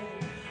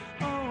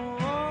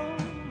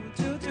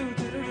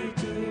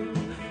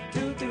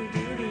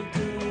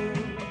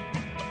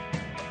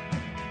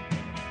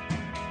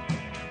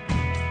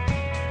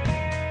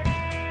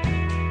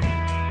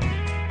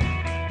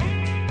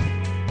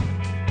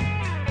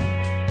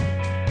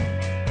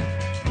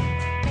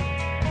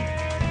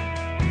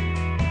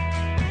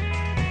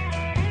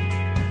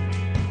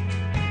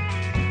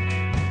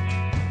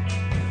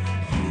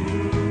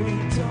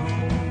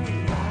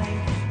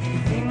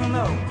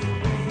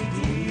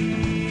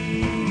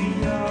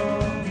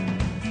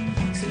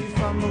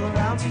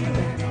 Around to you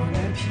and on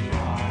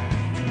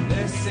NPR.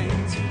 Listen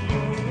to